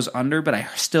swear I was under, but I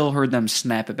still heard them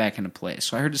snap it back into place.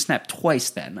 So I heard it snap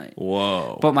twice that night.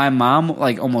 Whoa. But my mom,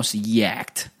 like, almost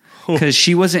yacked. Because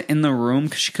she wasn't in the room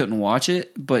because she couldn't watch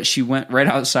it, but she went right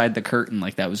outside the curtain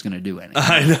like that was going to do anything.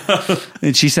 I know.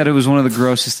 And she said it was one of the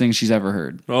grossest things she's ever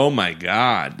heard. Oh, my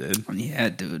God, dude. Yeah,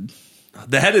 dude.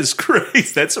 That is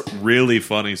crazy. That's a really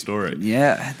funny story.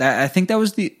 Yeah, I think that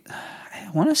was I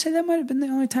want to say that might have been the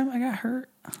only time I got hurt.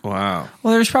 Wow.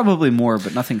 Well, there's probably more,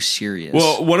 but nothing serious.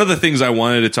 Well, one of the things I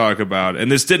wanted to talk about,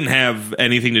 and this didn't have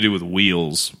anything to do with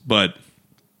wheels, but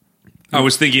I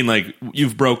was thinking, like,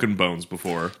 you've broken bones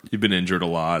before. You've been injured a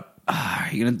lot. Are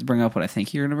you going to bring up what I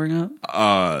think you're going to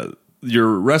bring up? Your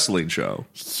wrestling show.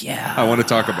 Yeah. I want to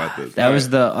talk about this. That was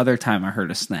the other time I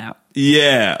heard a snap.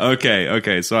 Yeah.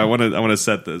 Okay. So I want to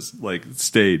set this like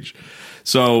stage.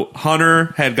 So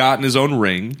Hunter had gotten his own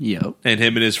ring. Yep. And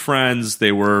him and his friends,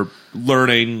 they were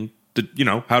learning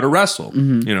how to wrestle.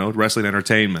 Wrestling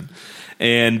entertainment.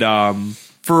 And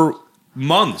for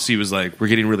months he was like, we're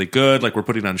getting really good, like we're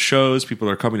putting on shows, people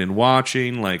are coming and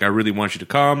watching, like I really want you to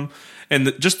come.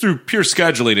 And just through pure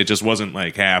scheduling, it just wasn't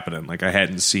like happening. Like I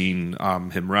hadn't seen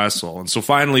him wrestle. And so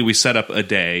finally we set up a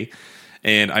day,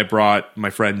 and I brought my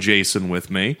friend Jason with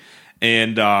me.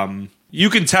 And you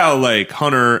can tell, like,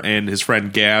 Hunter and his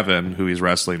friend Gavin, who he's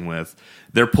wrestling with,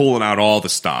 they're pulling out all the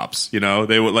stops. They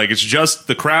would, like, it's just,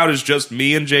 the crowd is just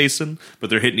me and Jason, but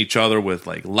they're hitting each other with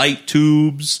like light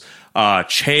tubes,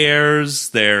 chairs.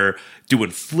 They're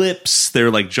doing flips.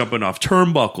 They're like jumping off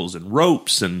turnbuckles and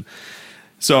ropes. And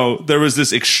so there was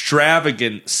this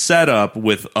extravagant setup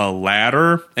with a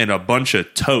ladder and a bunch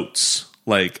of totes,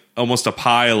 like almost a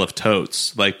pile of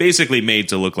totes, like basically made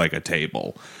to look like a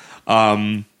table.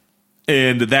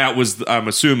 And that was, I'm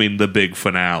assuming, the big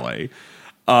finale.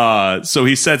 So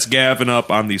he sets Gavin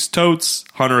up on these totes.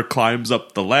 Hunter climbs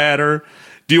up the ladder.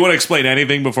 Do you want to explain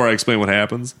anything before I explain what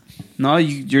happens? No,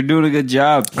 you're doing a good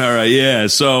job. All right, yeah.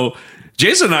 So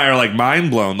Jason and I are like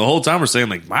mind blown the whole time. We're saying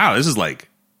like, wow, this is like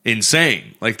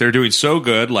insane. Like they're doing so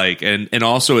good. Like, and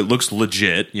also it looks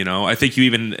legit. I think you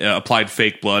even applied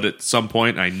fake blood at some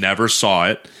point. And I never saw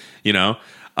it.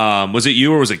 Was it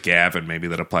you or was it Gavin maybe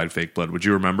that applied fake blood? Would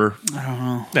you remember? I don't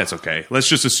know. That's okay. Let's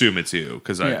just assume it's you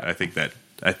because Yeah. I think that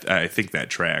I think that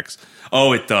tracks.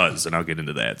 Oh, it does, and I'll get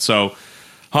into that. So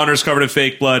Hunter's covered in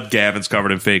fake blood. Gavin's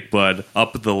covered in fake blood.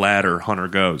 Up the ladder, Hunter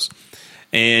goes,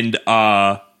 and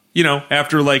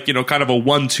after like kind of a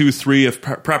 1, 2, 3 of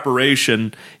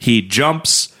preparation, he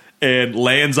jumps and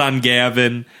lands on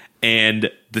Gavin,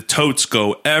 and the totes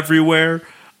go everywhere.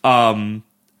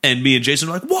 And me and Jason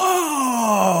are like,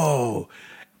 whoa!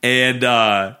 And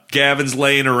Gavin's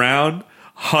laying around.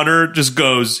 Hunter just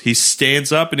goes, he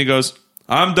stands up and he goes,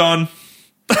 I'm done.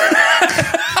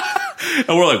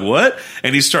 And we're like, what?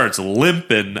 And he starts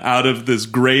limping out of this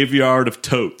graveyard of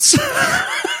totes.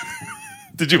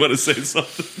 Did you want to say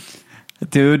something?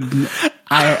 Dude,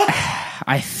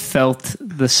 I felt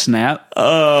the snap.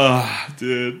 Oh,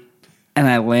 dude. And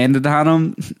I landed on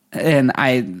him, and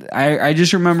I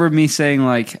just remember me saying,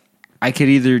 like, I could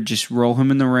either just roll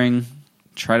him in the ring,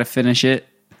 try to finish it,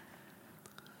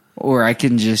 or I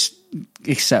can just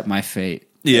accept my fate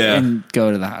and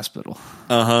go to the hospital.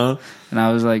 Uh-huh. And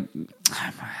I was like,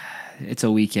 it's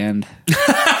a weekend.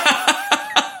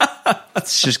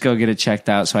 Let's just go get it checked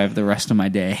out so I have the rest of my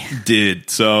day. Dude,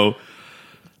 so,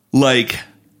 like,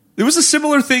 it was a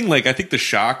similar thing. Like, I think the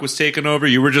shock was taken over.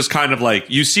 You were just kind of like,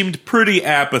 you seemed pretty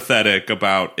apathetic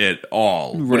about it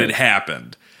all when it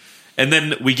happened. And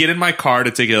then we get in my car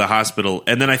to take you to the hospital,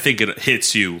 and then I think it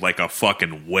hits you like a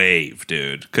fucking wave,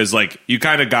 dude. Because, like, you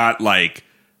kind of got, like,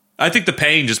 I think the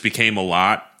pain just became a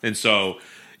lot. And so,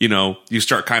 you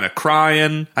start kind of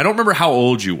crying. I don't remember how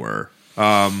old you were.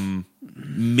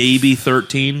 Maybe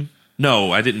 13?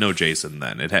 No, I didn't know Jason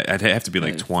then. I'd have to be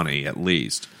like 20 at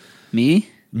least. Me?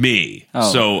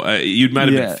 Oh. So you might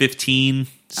have been 15,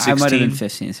 16. I might have been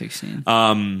 15,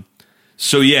 16.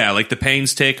 So yeah, like the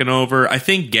pain's taken over. I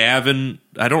think Gavin,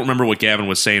 I don't remember what Gavin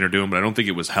was saying or doing, but I don't think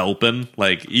it was helping.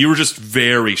 Like you were just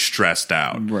very stressed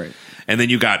out. Right. And then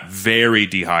you got very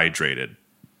dehydrated.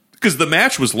 Because the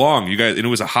match was long. You guys, and it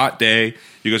was a hot day.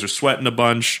 You guys were sweating a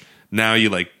bunch. Now you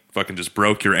like fucking just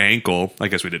broke your ankle. I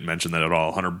guess we didn't mention that at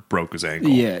all. Hunter broke his ankle.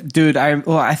 Yeah, dude,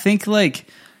 I think like,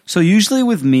 so usually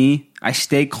with me, I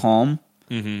stay calm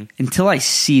until I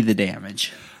see the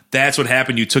damage. That's what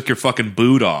happened. You took your fucking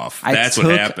boot off. That's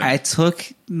what happened. I took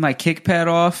my kick pad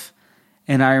off,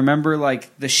 and I remember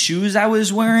like the shoes I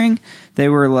was wearing, they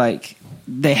were like,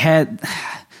 they had,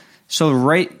 So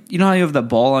you know how you have the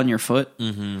ball on your foot?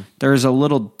 Mm-hmm. There's a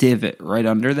little divot right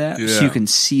under that, so you can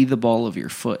see the ball of your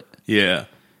foot. Yeah.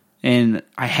 And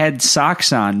I had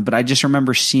socks on, but I just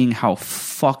remember seeing how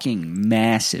fucking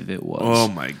massive it was. Oh,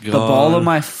 my God. The ball of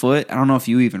my foot, I don't know if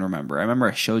you even remember. I remember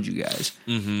I showed you guys.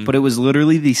 Mm-hmm. But it was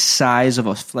literally the size of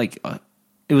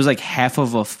it was like half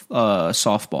of a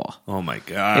softball. Oh, my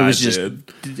God. It was just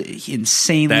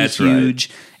insanely huge.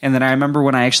 Right. And then I remember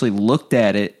when I actually looked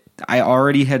at it, I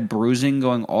already had bruising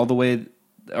going all the way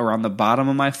around the bottom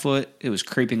of my foot. It was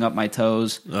creeping up my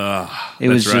toes. It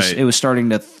was starting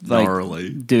to gnarly.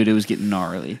 Dude, it was getting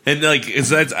gnarly. And I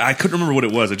couldn't remember what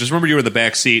it was. I just remember you were in the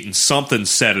back seat and something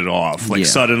set it off. Like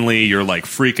suddenly you're like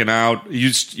freaking out.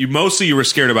 You were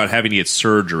scared about having to get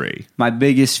surgery. My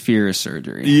biggest fear is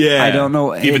surgery. Yeah. I don't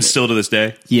know. Even still to this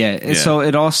day? Yeah. So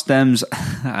it all stems,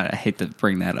 I hate to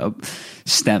bring that up.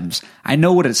 Stems. I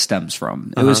know what it stems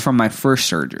from. It was from my first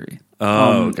surgery.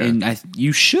 Oh, okay. And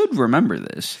you should remember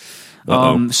this.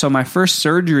 So my first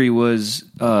surgery was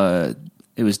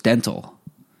it was dental.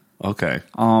 Okay.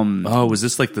 Was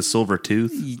this like the silver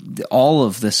tooth? All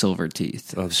of the silver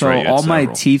teeth. Oh, so right, all my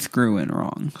teeth grew in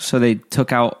wrong. So they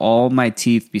took out all my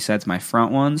teeth besides my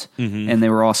front ones, and they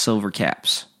were all silver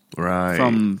caps. Right.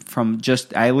 From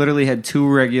just I literally had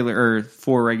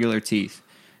four regular teeth.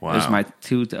 Wow. There's my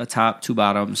two top, two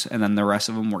bottoms, and then the rest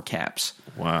of them were caps.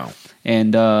 Wow.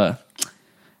 And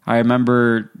I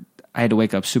remember I had to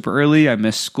wake up super early. I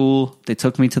missed school. They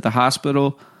took me to the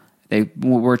hospital. They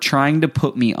were trying to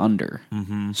put me under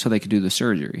so they could do the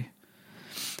surgery.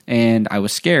 And I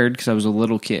was scared because I was a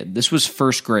little kid. This was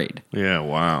first grade. Yeah,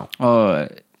 wow.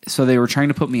 So they were trying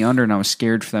to put me under, and I was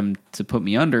scared for them to put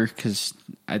me under because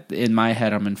in my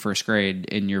head, I'm in first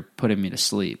grade, and you're putting me to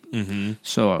sleep. Mm-hmm.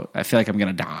 So I feel like I'm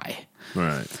going to die.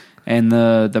 Right. And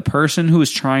the person who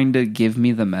was trying to give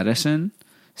me the medicine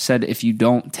said, if you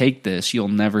don't take this, you'll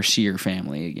never see your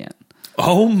family again.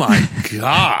 Oh, my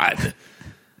God.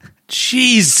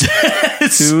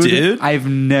 Jesus, dude. I've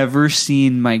never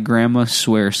seen my grandma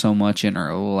swear so much in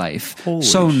her life. Holy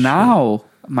shit. Now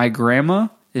my grandma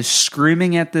is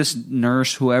screaming at this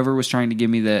nurse, whoever was trying to give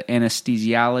me the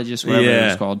anesthesiologist, whatever it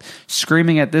was called,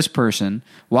 screaming at this person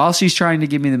while she's trying to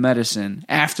give me the medicine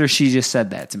after she just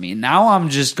said that to me. Now I'm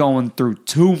just going through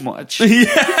too much.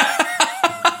 Yeah.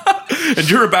 And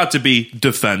you're about to be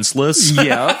defenseless.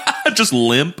 Yeah. Just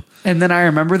limp. And then I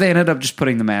remember they ended up just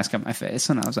putting the mask on my face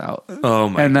and I was out. Oh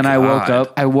my God. And then I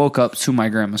woke up to my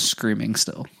grandma screaming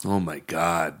still. Oh my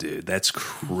God, dude. That's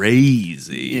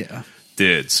crazy. Yeah.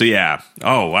 Dude, so yeah.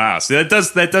 Oh wow. So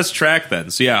that does track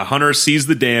then. So yeah, Hunter sees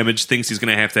the damage, thinks he's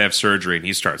gonna have to have surgery, and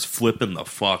he starts flipping the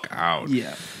fuck out.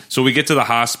 Yeah. So we get to the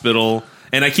hospital,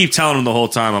 and I keep telling him the whole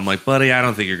time, I'm like, buddy, I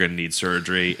don't think you're gonna need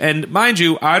surgery. And mind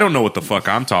you, I don't know what the fuck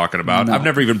I'm talking about. No. I've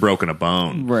never even broken a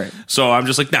bone. Right. So I'm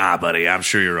just like, nah, buddy, I'm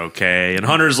sure you're okay. And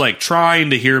Hunter's like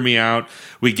trying to hear me out.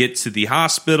 We get to the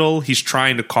hospital, he's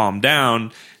trying to calm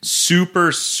down,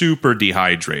 super, super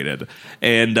dehydrated.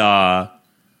 And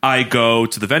I go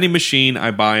to the vending machine. I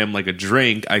buy him like a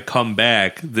drink. I come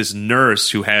back. This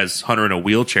nurse who has Hunter in a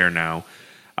wheelchair now,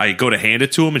 I go to hand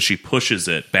it to him, and she pushes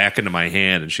it back into my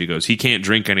hand, and she goes, he can't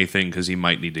drink anything because he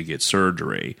might need to get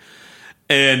surgery.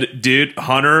 And, dude,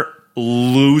 Hunter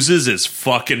loses his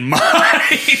fucking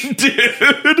mind,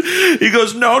 dude. He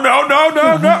goes, no.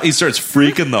 He starts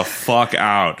freaking the fuck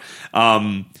out.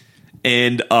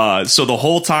 And so the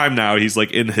whole time now he's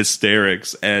like in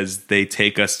hysterics as they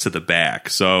take us to the back.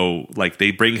 So like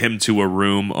they bring him to a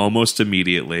room almost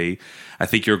immediately. I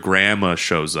think your grandma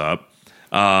shows up.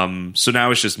 So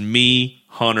now it's just me,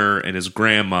 Hunter, and his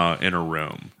grandma in a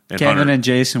room. And Kevin Hunter, and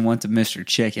Jason went to Mr.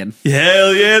 Chicken.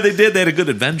 hell yeah, they did. They had a good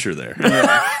adventure there.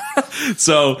 Yeah.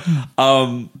 So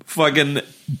fucking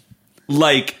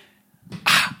like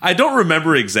I don't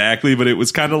remember exactly, but it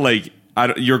was kind of like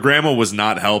your grandma was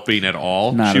not helping at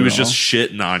all. Not she at was all. just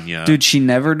shitting on you. Dude, she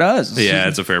never does. Yeah,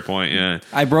 that's a fair point. Yeah.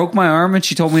 I broke my arm and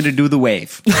she told me to do the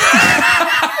wave.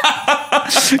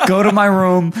 Go to my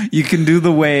room. You can do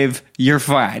the wave. You're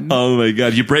fine. Oh my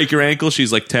God. You break your ankle?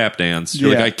 She's like, tap dance.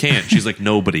 You're Yeah. like, I can't. She's like,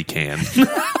 nobody can.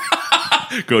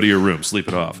 Go to your room. Sleep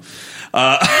it off.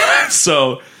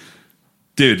 So,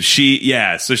 dude,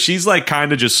 so she's like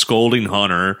kind of just scolding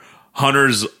Hunter.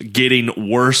 Hunter's getting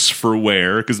worse for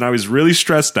wear because now he's really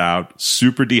stressed out,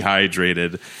 super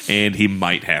dehydrated, and he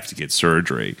might have to get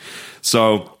surgery.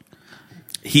 So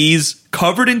he's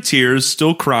covered in tears,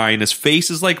 still crying. His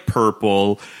face is like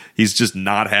purple. He's just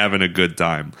not having a good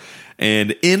time.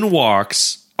 And in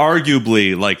walks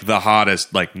arguably like the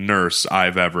hottest like nurse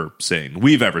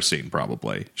we've ever seen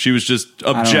probably. She was just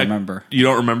I don't remember. You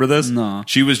don't remember this? No.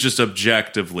 She was just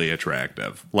objectively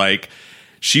attractive. Like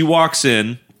she walks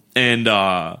in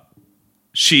and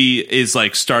she is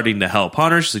like starting to help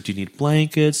Hunter. She's like, do you need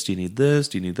blankets? Do you need this?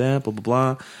 Do you need that? Blah, blah,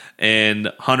 blah.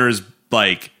 And Hunter's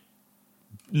like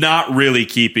not really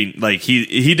keeping, like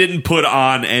he didn't put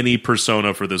on any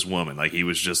persona for this woman. Like he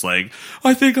was just like,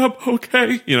 I think I'm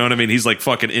okay. You know what I mean? He's like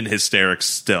fucking in hysterics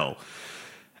still.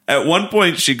 At one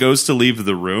point, she goes to leave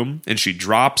the room and she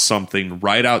drops something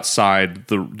right outside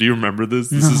the. Do you remember this?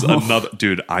 This is another.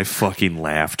 Dude, I fucking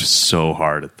laughed so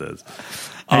hard at this.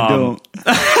 I don't.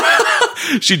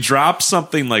 She drops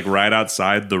something like right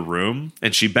outside the room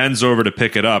and she bends over to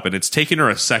pick it up and it's taking her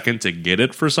a second to get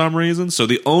it for some reason. So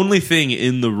the only thing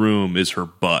in the room is her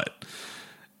butt.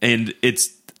 And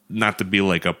it's not to be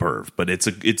like a perv, but it's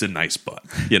a nice butt,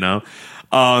 you know?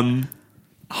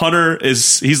 Hunter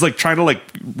he's like trying to like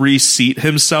reseat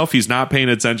himself. He's not paying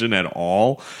attention at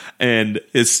all. And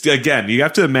it's, again, you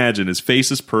have to imagine his face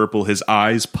is purple, his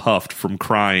eyes puffed from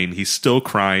crying. He's still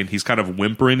crying. He's kind of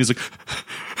whimpering. He's like,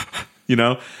 you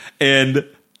know, and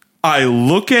I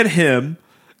look at him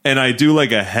and I do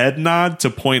like a head nod to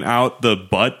point out the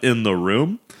butt in the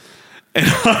room. And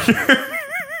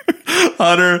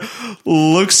Hunter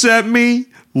looks at me,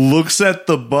 looks at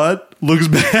the butt, looks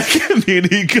back at me,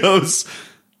 and he goes,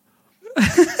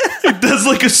 it does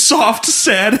like a soft,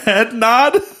 sad head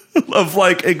nod of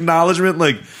like acknowledgement,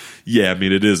 like, yeah, I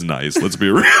mean, it is nice. Let's be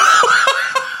real.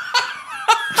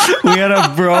 We had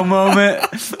a bro moment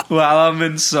while I'm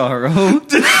in sorrow.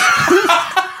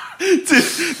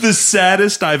 The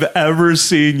saddest I've ever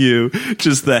seen you.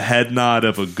 Just the head nod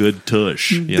of a good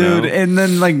tush. You Dude, know? and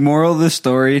then like moral of the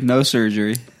story, no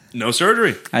surgery. No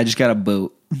surgery. I just got a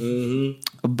boot. Mm-hmm.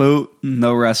 A boot,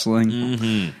 no wrestling.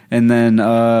 Mm-hmm. And then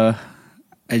I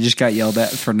just got yelled at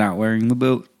for not wearing the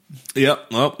boot.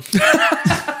 Yep. Well,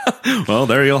 well,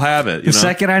 there you'll have it. The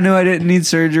second I knew I didn't need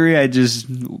surgery, I just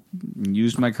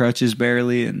used my crutches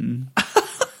barely and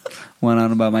went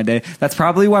on about my day. That's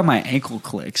probably why my ankle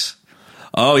clicks.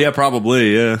 Oh, yeah,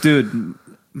 probably, yeah. Dude,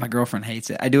 my girlfriend hates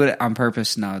it. I do it on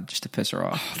purpose now just to piss her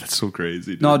off. Oh, that's so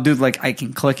crazy, dude. No, dude, like I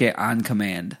can click it on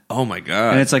command. Oh, my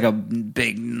God. And it's like a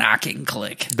big knocking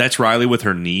click. That's Riley with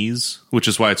her knees, which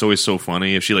is why it's always so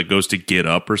funny. If she like goes to get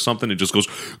up or something, it just goes...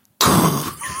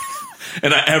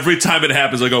 And every time it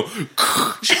happens, I go...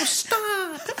 She goes,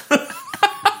 stop!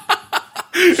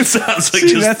 It sounds like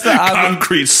just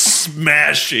concrete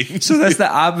smashing. So that's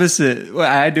the opposite. What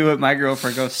I do it, my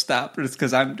girlfriend goes, stop. It's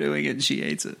because I'm doing it and she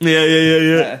hates it.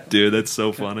 Yeah. Dude, that's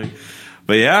so funny.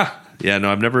 But yeah. Yeah,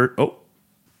 no, I've never... Oh.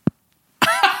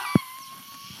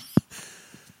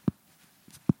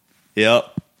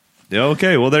 Yep. Yeah,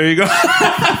 okay, well, there you go.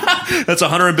 That's a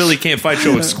Hunter and Billy Can't Fight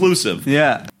Show exclusive.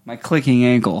 Yeah. My clicking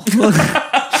ankle.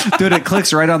 Dude, it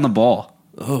clicks right on the ball.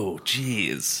 Oh,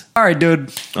 jeez. All right,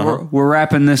 dude. We're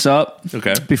wrapping this up.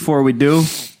 Okay. Before we do,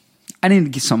 I need to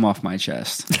get something off my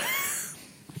chest.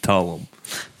 Tell them.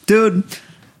 Dude,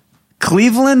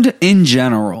 Cleveland in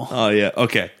general Oh, yeah,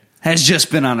 okay. has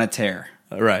just been on a tear.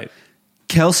 All right.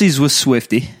 Kelsey's with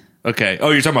Swifty. Okay. Oh,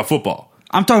 you're talking about football.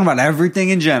 I'm talking about everything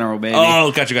in general, baby.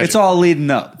 Oh, gotcha. It's all leading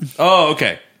up. Oh,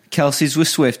 okay. Kelsey's with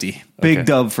Swifty. Big Okay.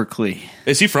 dub for Clee.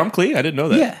 Is he from Clee? I didn't know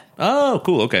that. Yeah. Oh,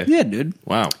 cool. Okay. Yeah, dude.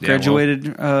 Wow. Yeah,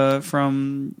 Graduated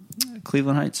from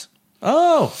Cleveland Heights.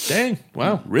 Oh, dang.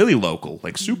 Wow. Really local.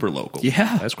 Like super local.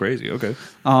 Yeah. That's crazy. Okay.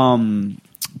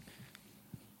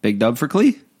 Big dub for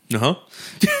Clee. Uh-huh.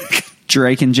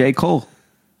 Drake and J. Cole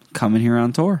coming here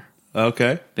on tour.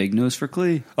 Okay. Big news for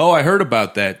Clee. Oh, I heard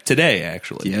about that today,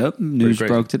 actually. Yep. News crazy.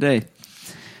 broke today.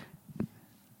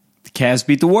 The Cavs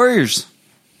beat the Warriors.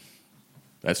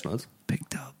 That's nuts. Big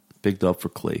dub. Big dub for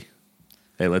Clee.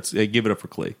 Hey, let's give it up for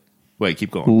Clee. Wait,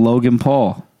 keep going. Logan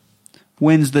Paul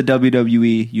wins the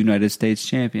WWE United States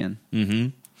champion.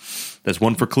 That's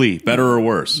one for Clee. Better or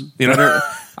worse? You know?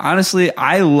 Honestly,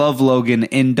 I love Logan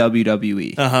in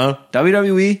WWE. Uh-huh.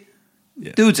 WWE,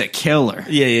 dude's a killer.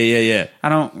 Yeah. I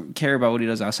don't care about what he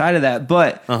does outside of that,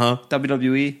 but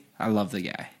WWE, I love the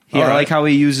guy. I like how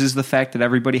he uses the fact that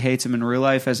everybody hates him in real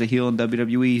life as a heel in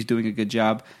WWE. He's doing a good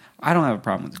job. I don't have a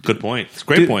problem with it. Good point. It's a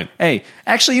great point. Hey,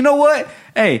 actually, you know what?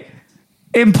 Hey,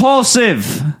 impulsive.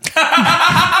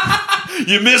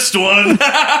 You missed one.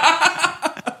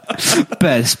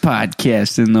 Best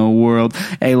podcast in the world.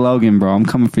 Hey, Logan, bro, I'm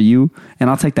coming for you, and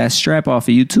I'll take that strap off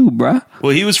of you too, bro.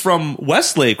 Well, he was from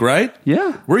Westlake, right?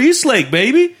 Yeah. We're Eastlake,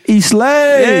 baby.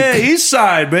 Eastlake. Yeah, East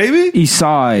Side, baby. East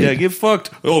Side. Yeah, get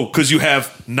fucked. Oh, because you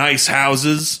have nice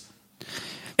houses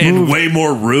and way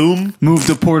more room. Moved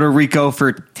to Puerto Rico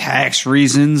for tax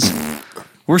reasons.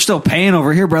 We're still paying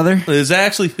over here, brother.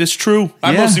 It's true.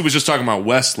 I Yeah. mostly was just talking about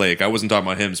Westlake. I wasn't talking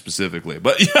about him specifically,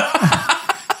 but yeah.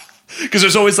 Because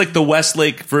there's always like the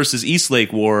Westlake versus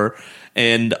Eastlake war.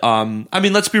 And I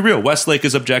mean, let's be real. Westlake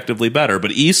is objectively better,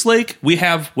 but Eastlake, we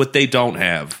have what they don't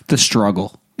have. The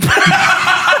struggle.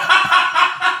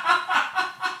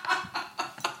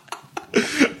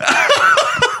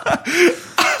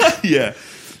 Yeah.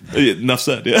 Enough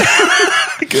said. Yeah.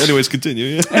 Anyways, continue.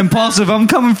 Yeah. Impulsive, I'm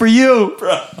coming for you.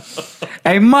 Bro.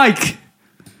 Hey, Mike.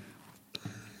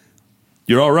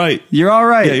 You're all right. You're all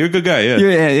right. Yeah, you're a good guy.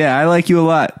 Yeah. Yeah, I like you a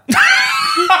lot.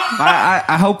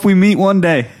 I hope we meet one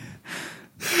day.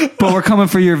 But we're coming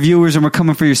for your viewers and we're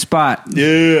coming for your spot.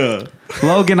 Yeah.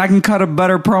 Logan, I can cut a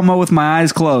better promo with my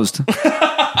eyes closed.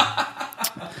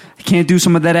 I can't do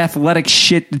some of that athletic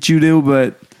shit that you do,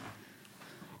 but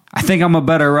I think I'm a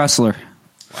better wrestler.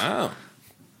 Wow.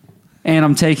 And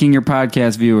I'm taking your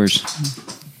podcast viewers.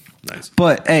 Nice.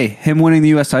 But, hey, him winning the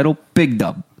U.S. title, big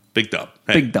dub. Big dub.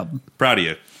 Hey, Big dub. Proud of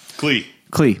you. Clee.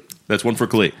 That's one for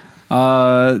Clee.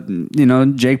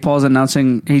 Jake Paul's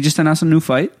he just announced a new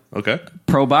fight. Okay.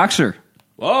 Pro boxer.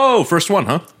 Oh, first one,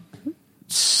 huh?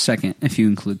 Second, if you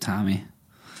include Tommy.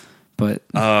 But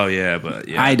Oh, yeah, but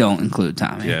yeah. I don't include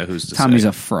Tommy. Yeah, who's to Tommy's say?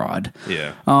 a fraud.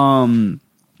 Yeah.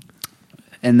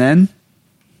 And then,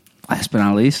 last but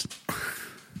not least,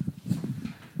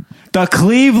 the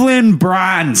Cleveland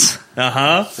Browns.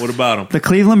 Uh-huh. What about him? The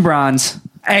Cleveland Browns.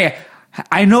 Hey,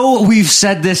 I know we've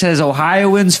said this as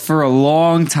Ohioans for a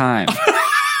long time.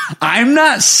 I'm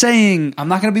not going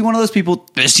to be one of those people,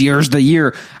 this year's the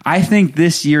year. I think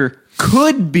this year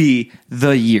could be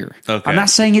the year. Okay. I'm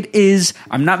not saying it is.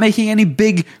 I'm not making any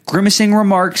big grimacing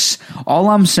remarks. All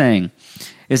I'm saying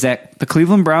is that the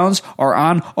Cleveland Browns are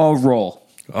on a roll.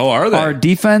 Oh, are they? Our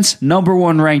defense,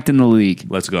 #1 ranked in the league.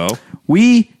 Let's go.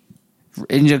 We,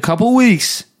 in a couple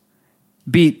weeks,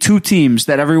 beat two teams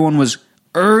that everyone was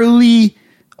early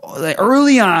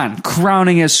on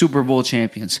crowning as Super Bowl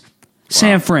champions. Wow.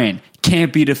 San Fran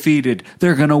can't be defeated.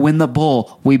 They're going to win the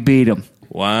bowl. We beat them.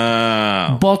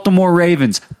 Wow. Baltimore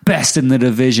Ravens, best in the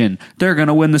division. They're going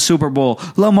to win the Super Bowl.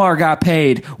 Lamar got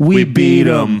paid. We beat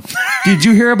him. Did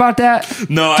you hear about that?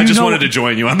 No, I just wanted to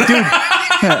join you on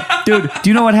that. Dude, do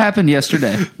you know what happened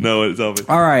yesterday? No, it's over.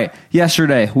 All right,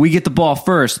 yesterday, we get the ball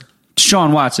first.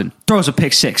 Deshaun Watson throws a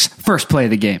pick six. First play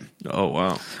of the game. Oh,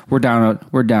 wow. We're down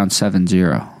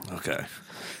 7-0. Okay.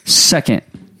 Second,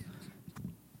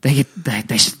 I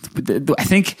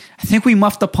think we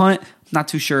muffed the punt. Not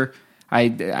too sure.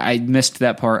 I missed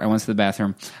that part. I went to the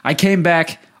bathroom. I came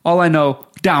back. All I know,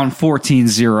 down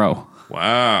 14-0.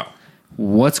 Wow.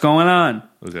 What's going on?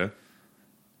 Okay.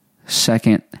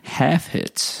 Second half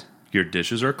hits. Your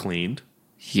dishes are cleaned.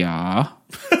 Yeah.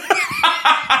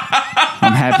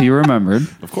 I'm happy you remembered.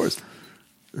 Of course.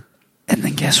 And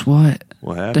then guess what?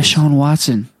 What happened? Deshaun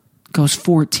Watson goes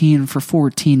 14 for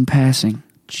 14 passing.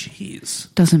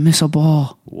 Jeez. Doesn't miss a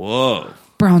ball. Whoa.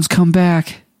 Browns come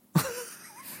back.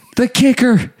 The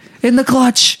kicker in the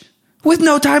clutch with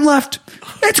no time left.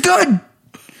 It's good.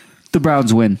 The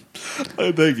Browns win.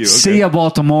 Oh, thank you. Okay. See ya,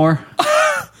 Baltimore.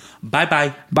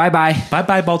 Bye-bye. Bye-bye.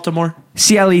 Bye-bye, Baltimore.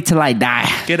 CLE till I die.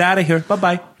 Get out of here.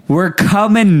 Bye-bye. We're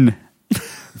coming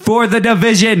for the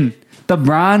division. The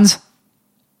Browns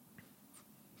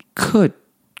could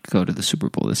go to the Super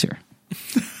Bowl this year.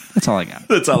 That's all I got.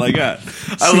 That's all I got.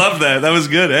 I love that. That was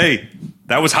good. Hey,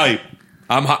 that was hype.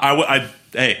 I'm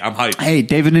hyped. Hey,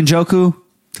 David Njoku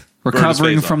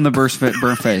recovering face from the burnt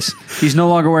face. He's no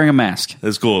longer wearing a mask.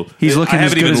 That's cool. He's looking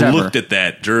as good as ever. I haven't even looked at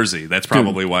that jersey. That's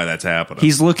probably why that's happening.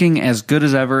 He's looking as good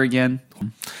as ever again.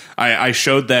 I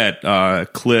showed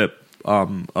that clip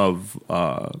of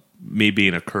me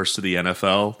being a curse to the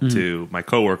NFL to my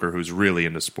coworker who's really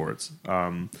into sports.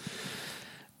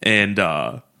 And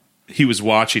he was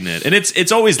watching it. And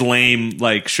it's always lame,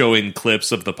 like, showing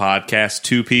clips of the podcast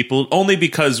to people, only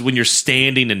because when you're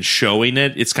standing and showing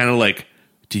it, it's kind of like,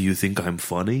 do you think I'm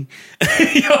funny?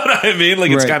 You know what I mean?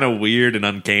 Like, it's kind of weird and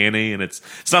uncanny, and it's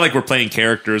not like we're playing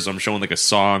characters. I'm showing like a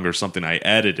song or something I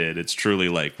edited. It's truly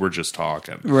like we're just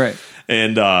talking. Right.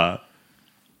 And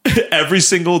every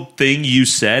single thing you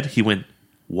said, he went,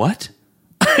 what?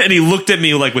 And he looked at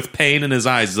me like with pain in his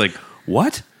eyes. He's like,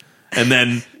 what? And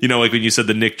then, you know, like when you said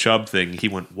the Nick Chubb thing, he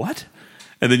went, what?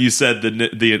 And then you said the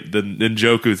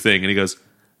Njoku thing, and he goes,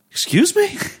 excuse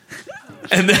me?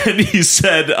 And then he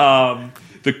said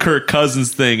the Kirk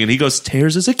Cousins thing, and he goes,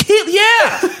 tears as a kid,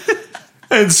 yeah.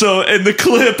 And so in the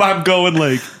clip, I'm going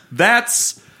like,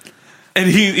 that's... And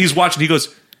he's watching, he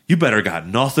goes, you better got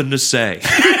nothing to say.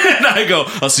 And I go,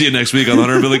 I'll see you next week on the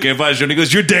Hunter Billy Can't Fight Show. And he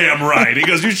goes, you're damn right. He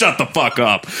goes, you shut the fuck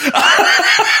up.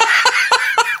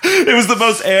 It was the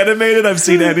most animated I've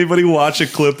seen anybody watch a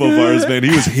clip of ours, man.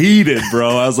 He was heated,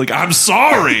 bro. I was like, I'm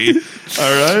sorry.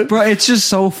 All right. Bro, it's just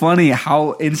so funny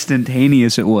how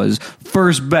instantaneous it was.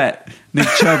 First bet. Nick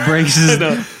Chubb breaks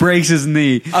his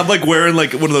knee. I'm like wearing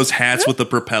like one of those hats with the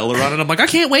propeller on it. I'm like, I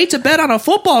can't wait to bet on a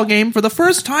football game for the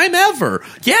first time ever.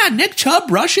 Yeah, Nick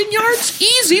Chubb rushing yards,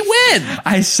 easy win.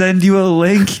 I send you a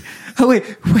link. Oh, wait,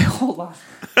 hold on.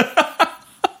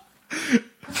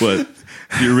 But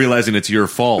you're realizing it's your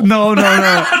fault. No.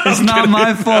 It's not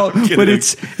my fault, but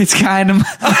it's kind of.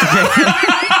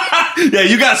 Yeah,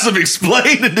 you got some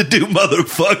explaining to do,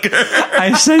 motherfucker.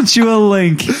 I sent you a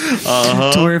link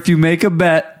to where if you make a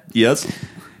bet, yes,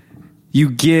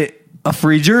 you get a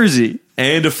free jersey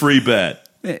and a free bet,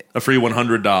 a free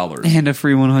 $100, and a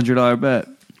free $100 bet.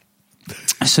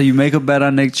 So you make a bet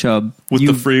on Nick Chubb with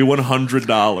the free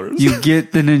 $100. You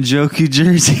get the Njoku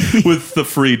jersey with the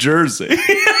free jersey.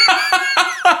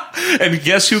 And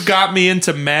guess who got me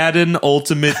into Madden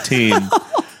Ultimate Team?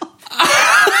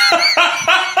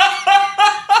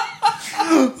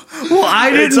 Well, I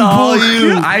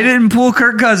didn't pull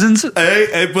Kirk Cousins.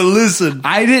 Hey, but listen.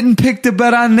 I didn't pick the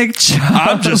bet on Nick Chubb.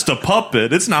 I'm just a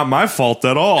puppet. It's not my fault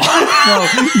at all.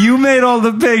 No, you made all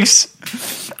the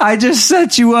picks. I just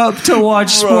set you up to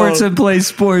watch sports and play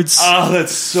sports. Oh,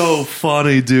 that's so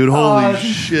funny, dude. Holy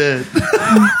shit.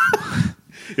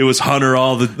 It was Hunter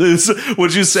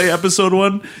what'd you say, episode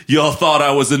 1? Y'all thought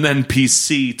I was an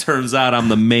NPC. Turns out I'm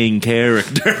the main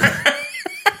character.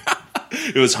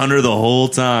 It was Hunter the whole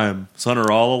time. It's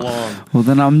Hunter all along. Well,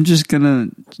 then I'm just going to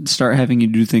start having you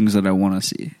do things that I want to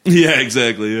see. Yeah,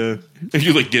 exactly, yeah. If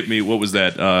you get me, what was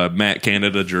that, Matt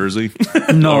Canada jersey?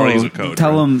 No, he's a coach,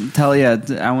 I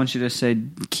want you to say,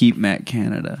 keep Matt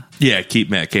Canada. Yeah, keep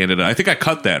Matt Canada. I think I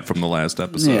cut that from the last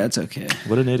episode. Yeah, it's okay.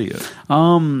 What an idiot.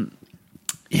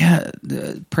 Yeah,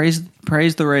 praise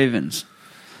the Ravens.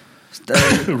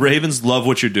 Ravens love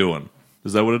what you're doing.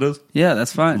 Is that what it is? Yeah,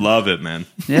 that's fine. Love it, man.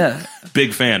 Yeah.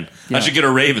 Big fan. Yeah. I should get a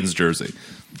Ravens jersey.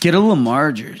 Get a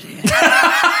Lamar jersey.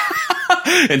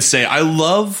 And say, I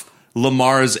love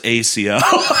Lamar's ACL.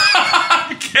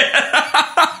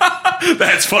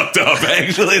 That's fucked up,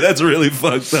 actually. That's really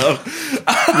fucked up.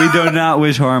 We do not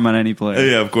wish harm on any player.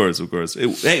 Yeah, of course.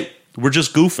 Hey, we're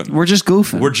just goofing. We're just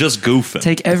goofing.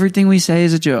 Take everything we say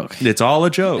as a joke. It's all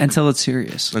a joke. Until it's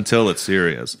serious.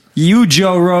 You,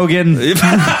 Joe Rogan.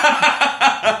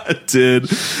 Dude.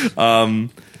 All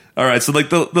right, so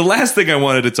the last thing I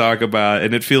wanted to talk about,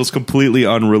 and it feels completely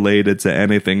unrelated to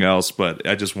anything else, but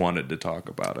I just wanted to talk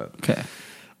about it. Okay.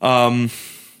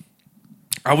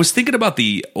 I was thinking about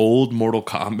the old Mortal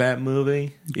Kombat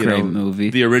movie. Great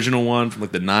movie. The original one from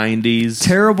the 90s.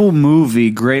 Terrible movie.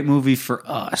 Great movie for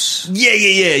us.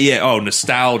 Yeah. Oh,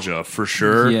 nostalgia for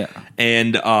sure. Yeah.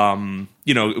 And,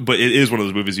 but it is one of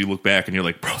those movies you look back and you're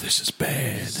like, bro, this is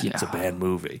bad. Yeah. It's a bad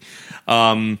movie.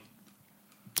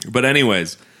 But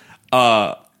anyways,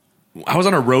 I was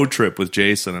on a road trip with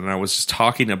Jason and I was just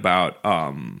talking about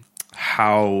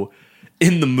how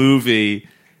in the movie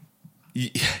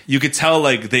you could tell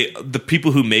the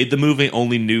people who made the movie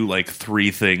only knew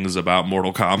 3 things about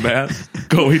Mortal Kombat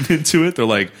going into it. They're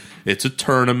like, it's a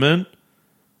tournament.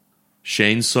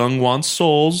 Shang Tsung wants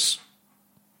souls.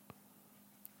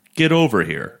 Get over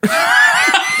here.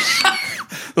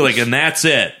 They're like, and that's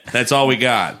it. That's all we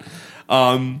got.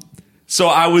 So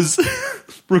I was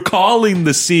recalling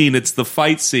the scene. It's the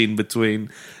fight scene between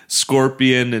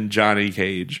Scorpion and Johnny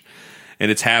Cage. And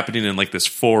it's happening in this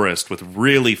forest with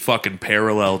really fucking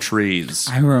parallel trees.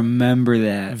 I remember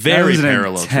that. Very that was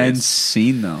parallel an intense trees.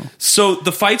 Scene, though. So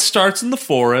the fight starts in the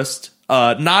forest.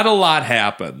 Not a lot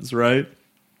happens, right?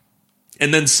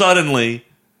 And then suddenly,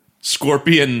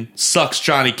 Scorpion sucks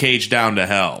Johnny Cage down to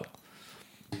hell.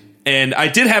 And I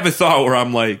did have a thought where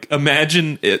I'm like,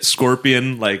 imagine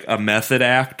Scorpion a method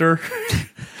actor.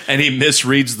 And he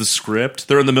misreads the script.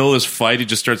 They're in the middle of this fight. He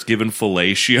just starts giving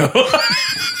fellatio.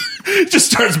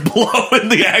 Just starts blowing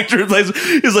the actor.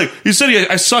 He's like, you said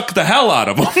I sucked the hell out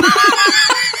of him.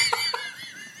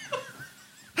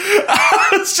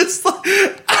 It's just like,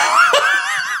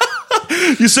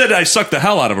 you said I sucked the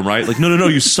hell out of him, right? No,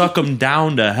 you suck him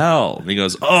down to hell. And he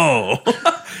goes, oh.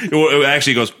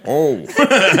 Actually, he goes, oh.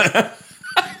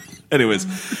 Anyways,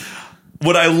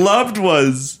 what I loved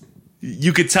was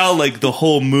you could tell the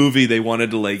whole movie they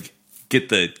wanted to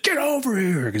get over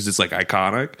here because it's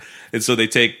iconic. And so they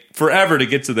take forever to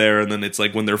get to there. And then it's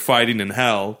when they're fighting in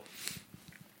hell,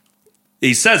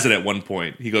 he says it at one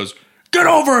point. He goes, get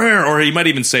over here. Or he might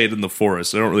even say it in the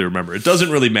forest. I don't really remember. It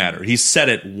doesn't really matter. He said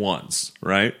it once,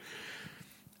 right?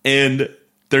 And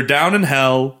they're down in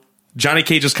hell. Johnny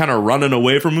Cage is kind of running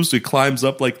away from him, so he climbs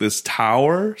up like this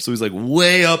tower. So he's like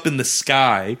way up in the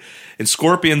sky, and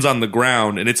Scorpion's on the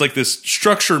ground, and it's like this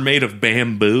structure made of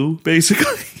bamboo,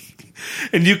 basically.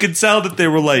 And you can tell that they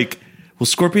were like, well,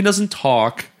 Scorpion doesn't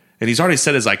talk, and he's already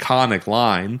said his iconic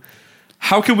line.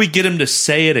 How can we get him to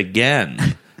say it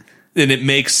again? And it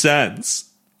makes sense.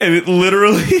 And it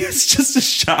literally is just a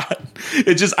shot.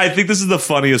 I think this is the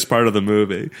funniest part of the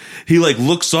movie. He like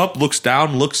looks up, looks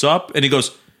down, looks up, and he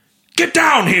goes, "Get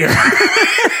down here."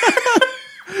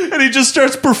 And he just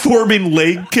starts performing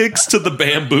leg kicks to the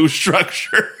bamboo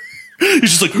structure.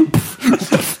 He's just like,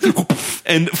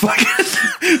 and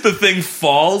fucking the thing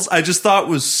falls. I just thought it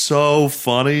was so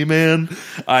funny, man.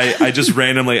 I just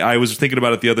randomly, I was thinking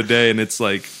about it the other day, and it's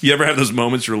like, you ever have those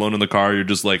moments you're alone in the car, you're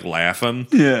just like laughing?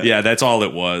 Yeah, that's all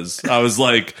it was. I was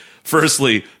like,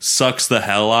 firstly, sucks the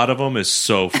hell out of him is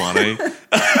so funny.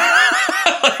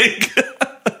 Like,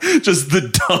 just the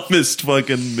dumbest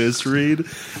fucking misread.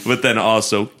 But then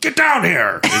also, get down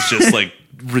here. It's just like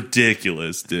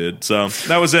ridiculous, dude. So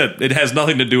that was it. It has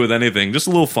nothing to do with anything. Just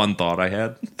a little fun thought I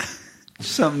had.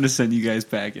 Something to send you guys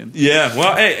packing. Yeah,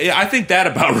 well, hey, I think that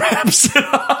about wraps it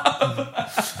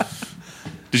up.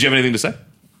 Did you have anything to say?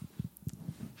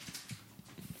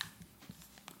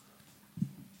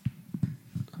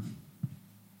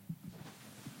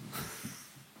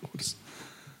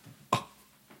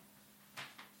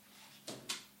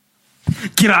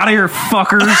 Get out of here,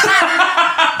 fuckers.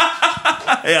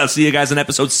 Yeah, I'll see you guys in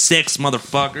episode 6,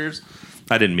 motherfuckers.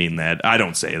 I didn't mean that. I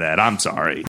don't say that. I'm sorry.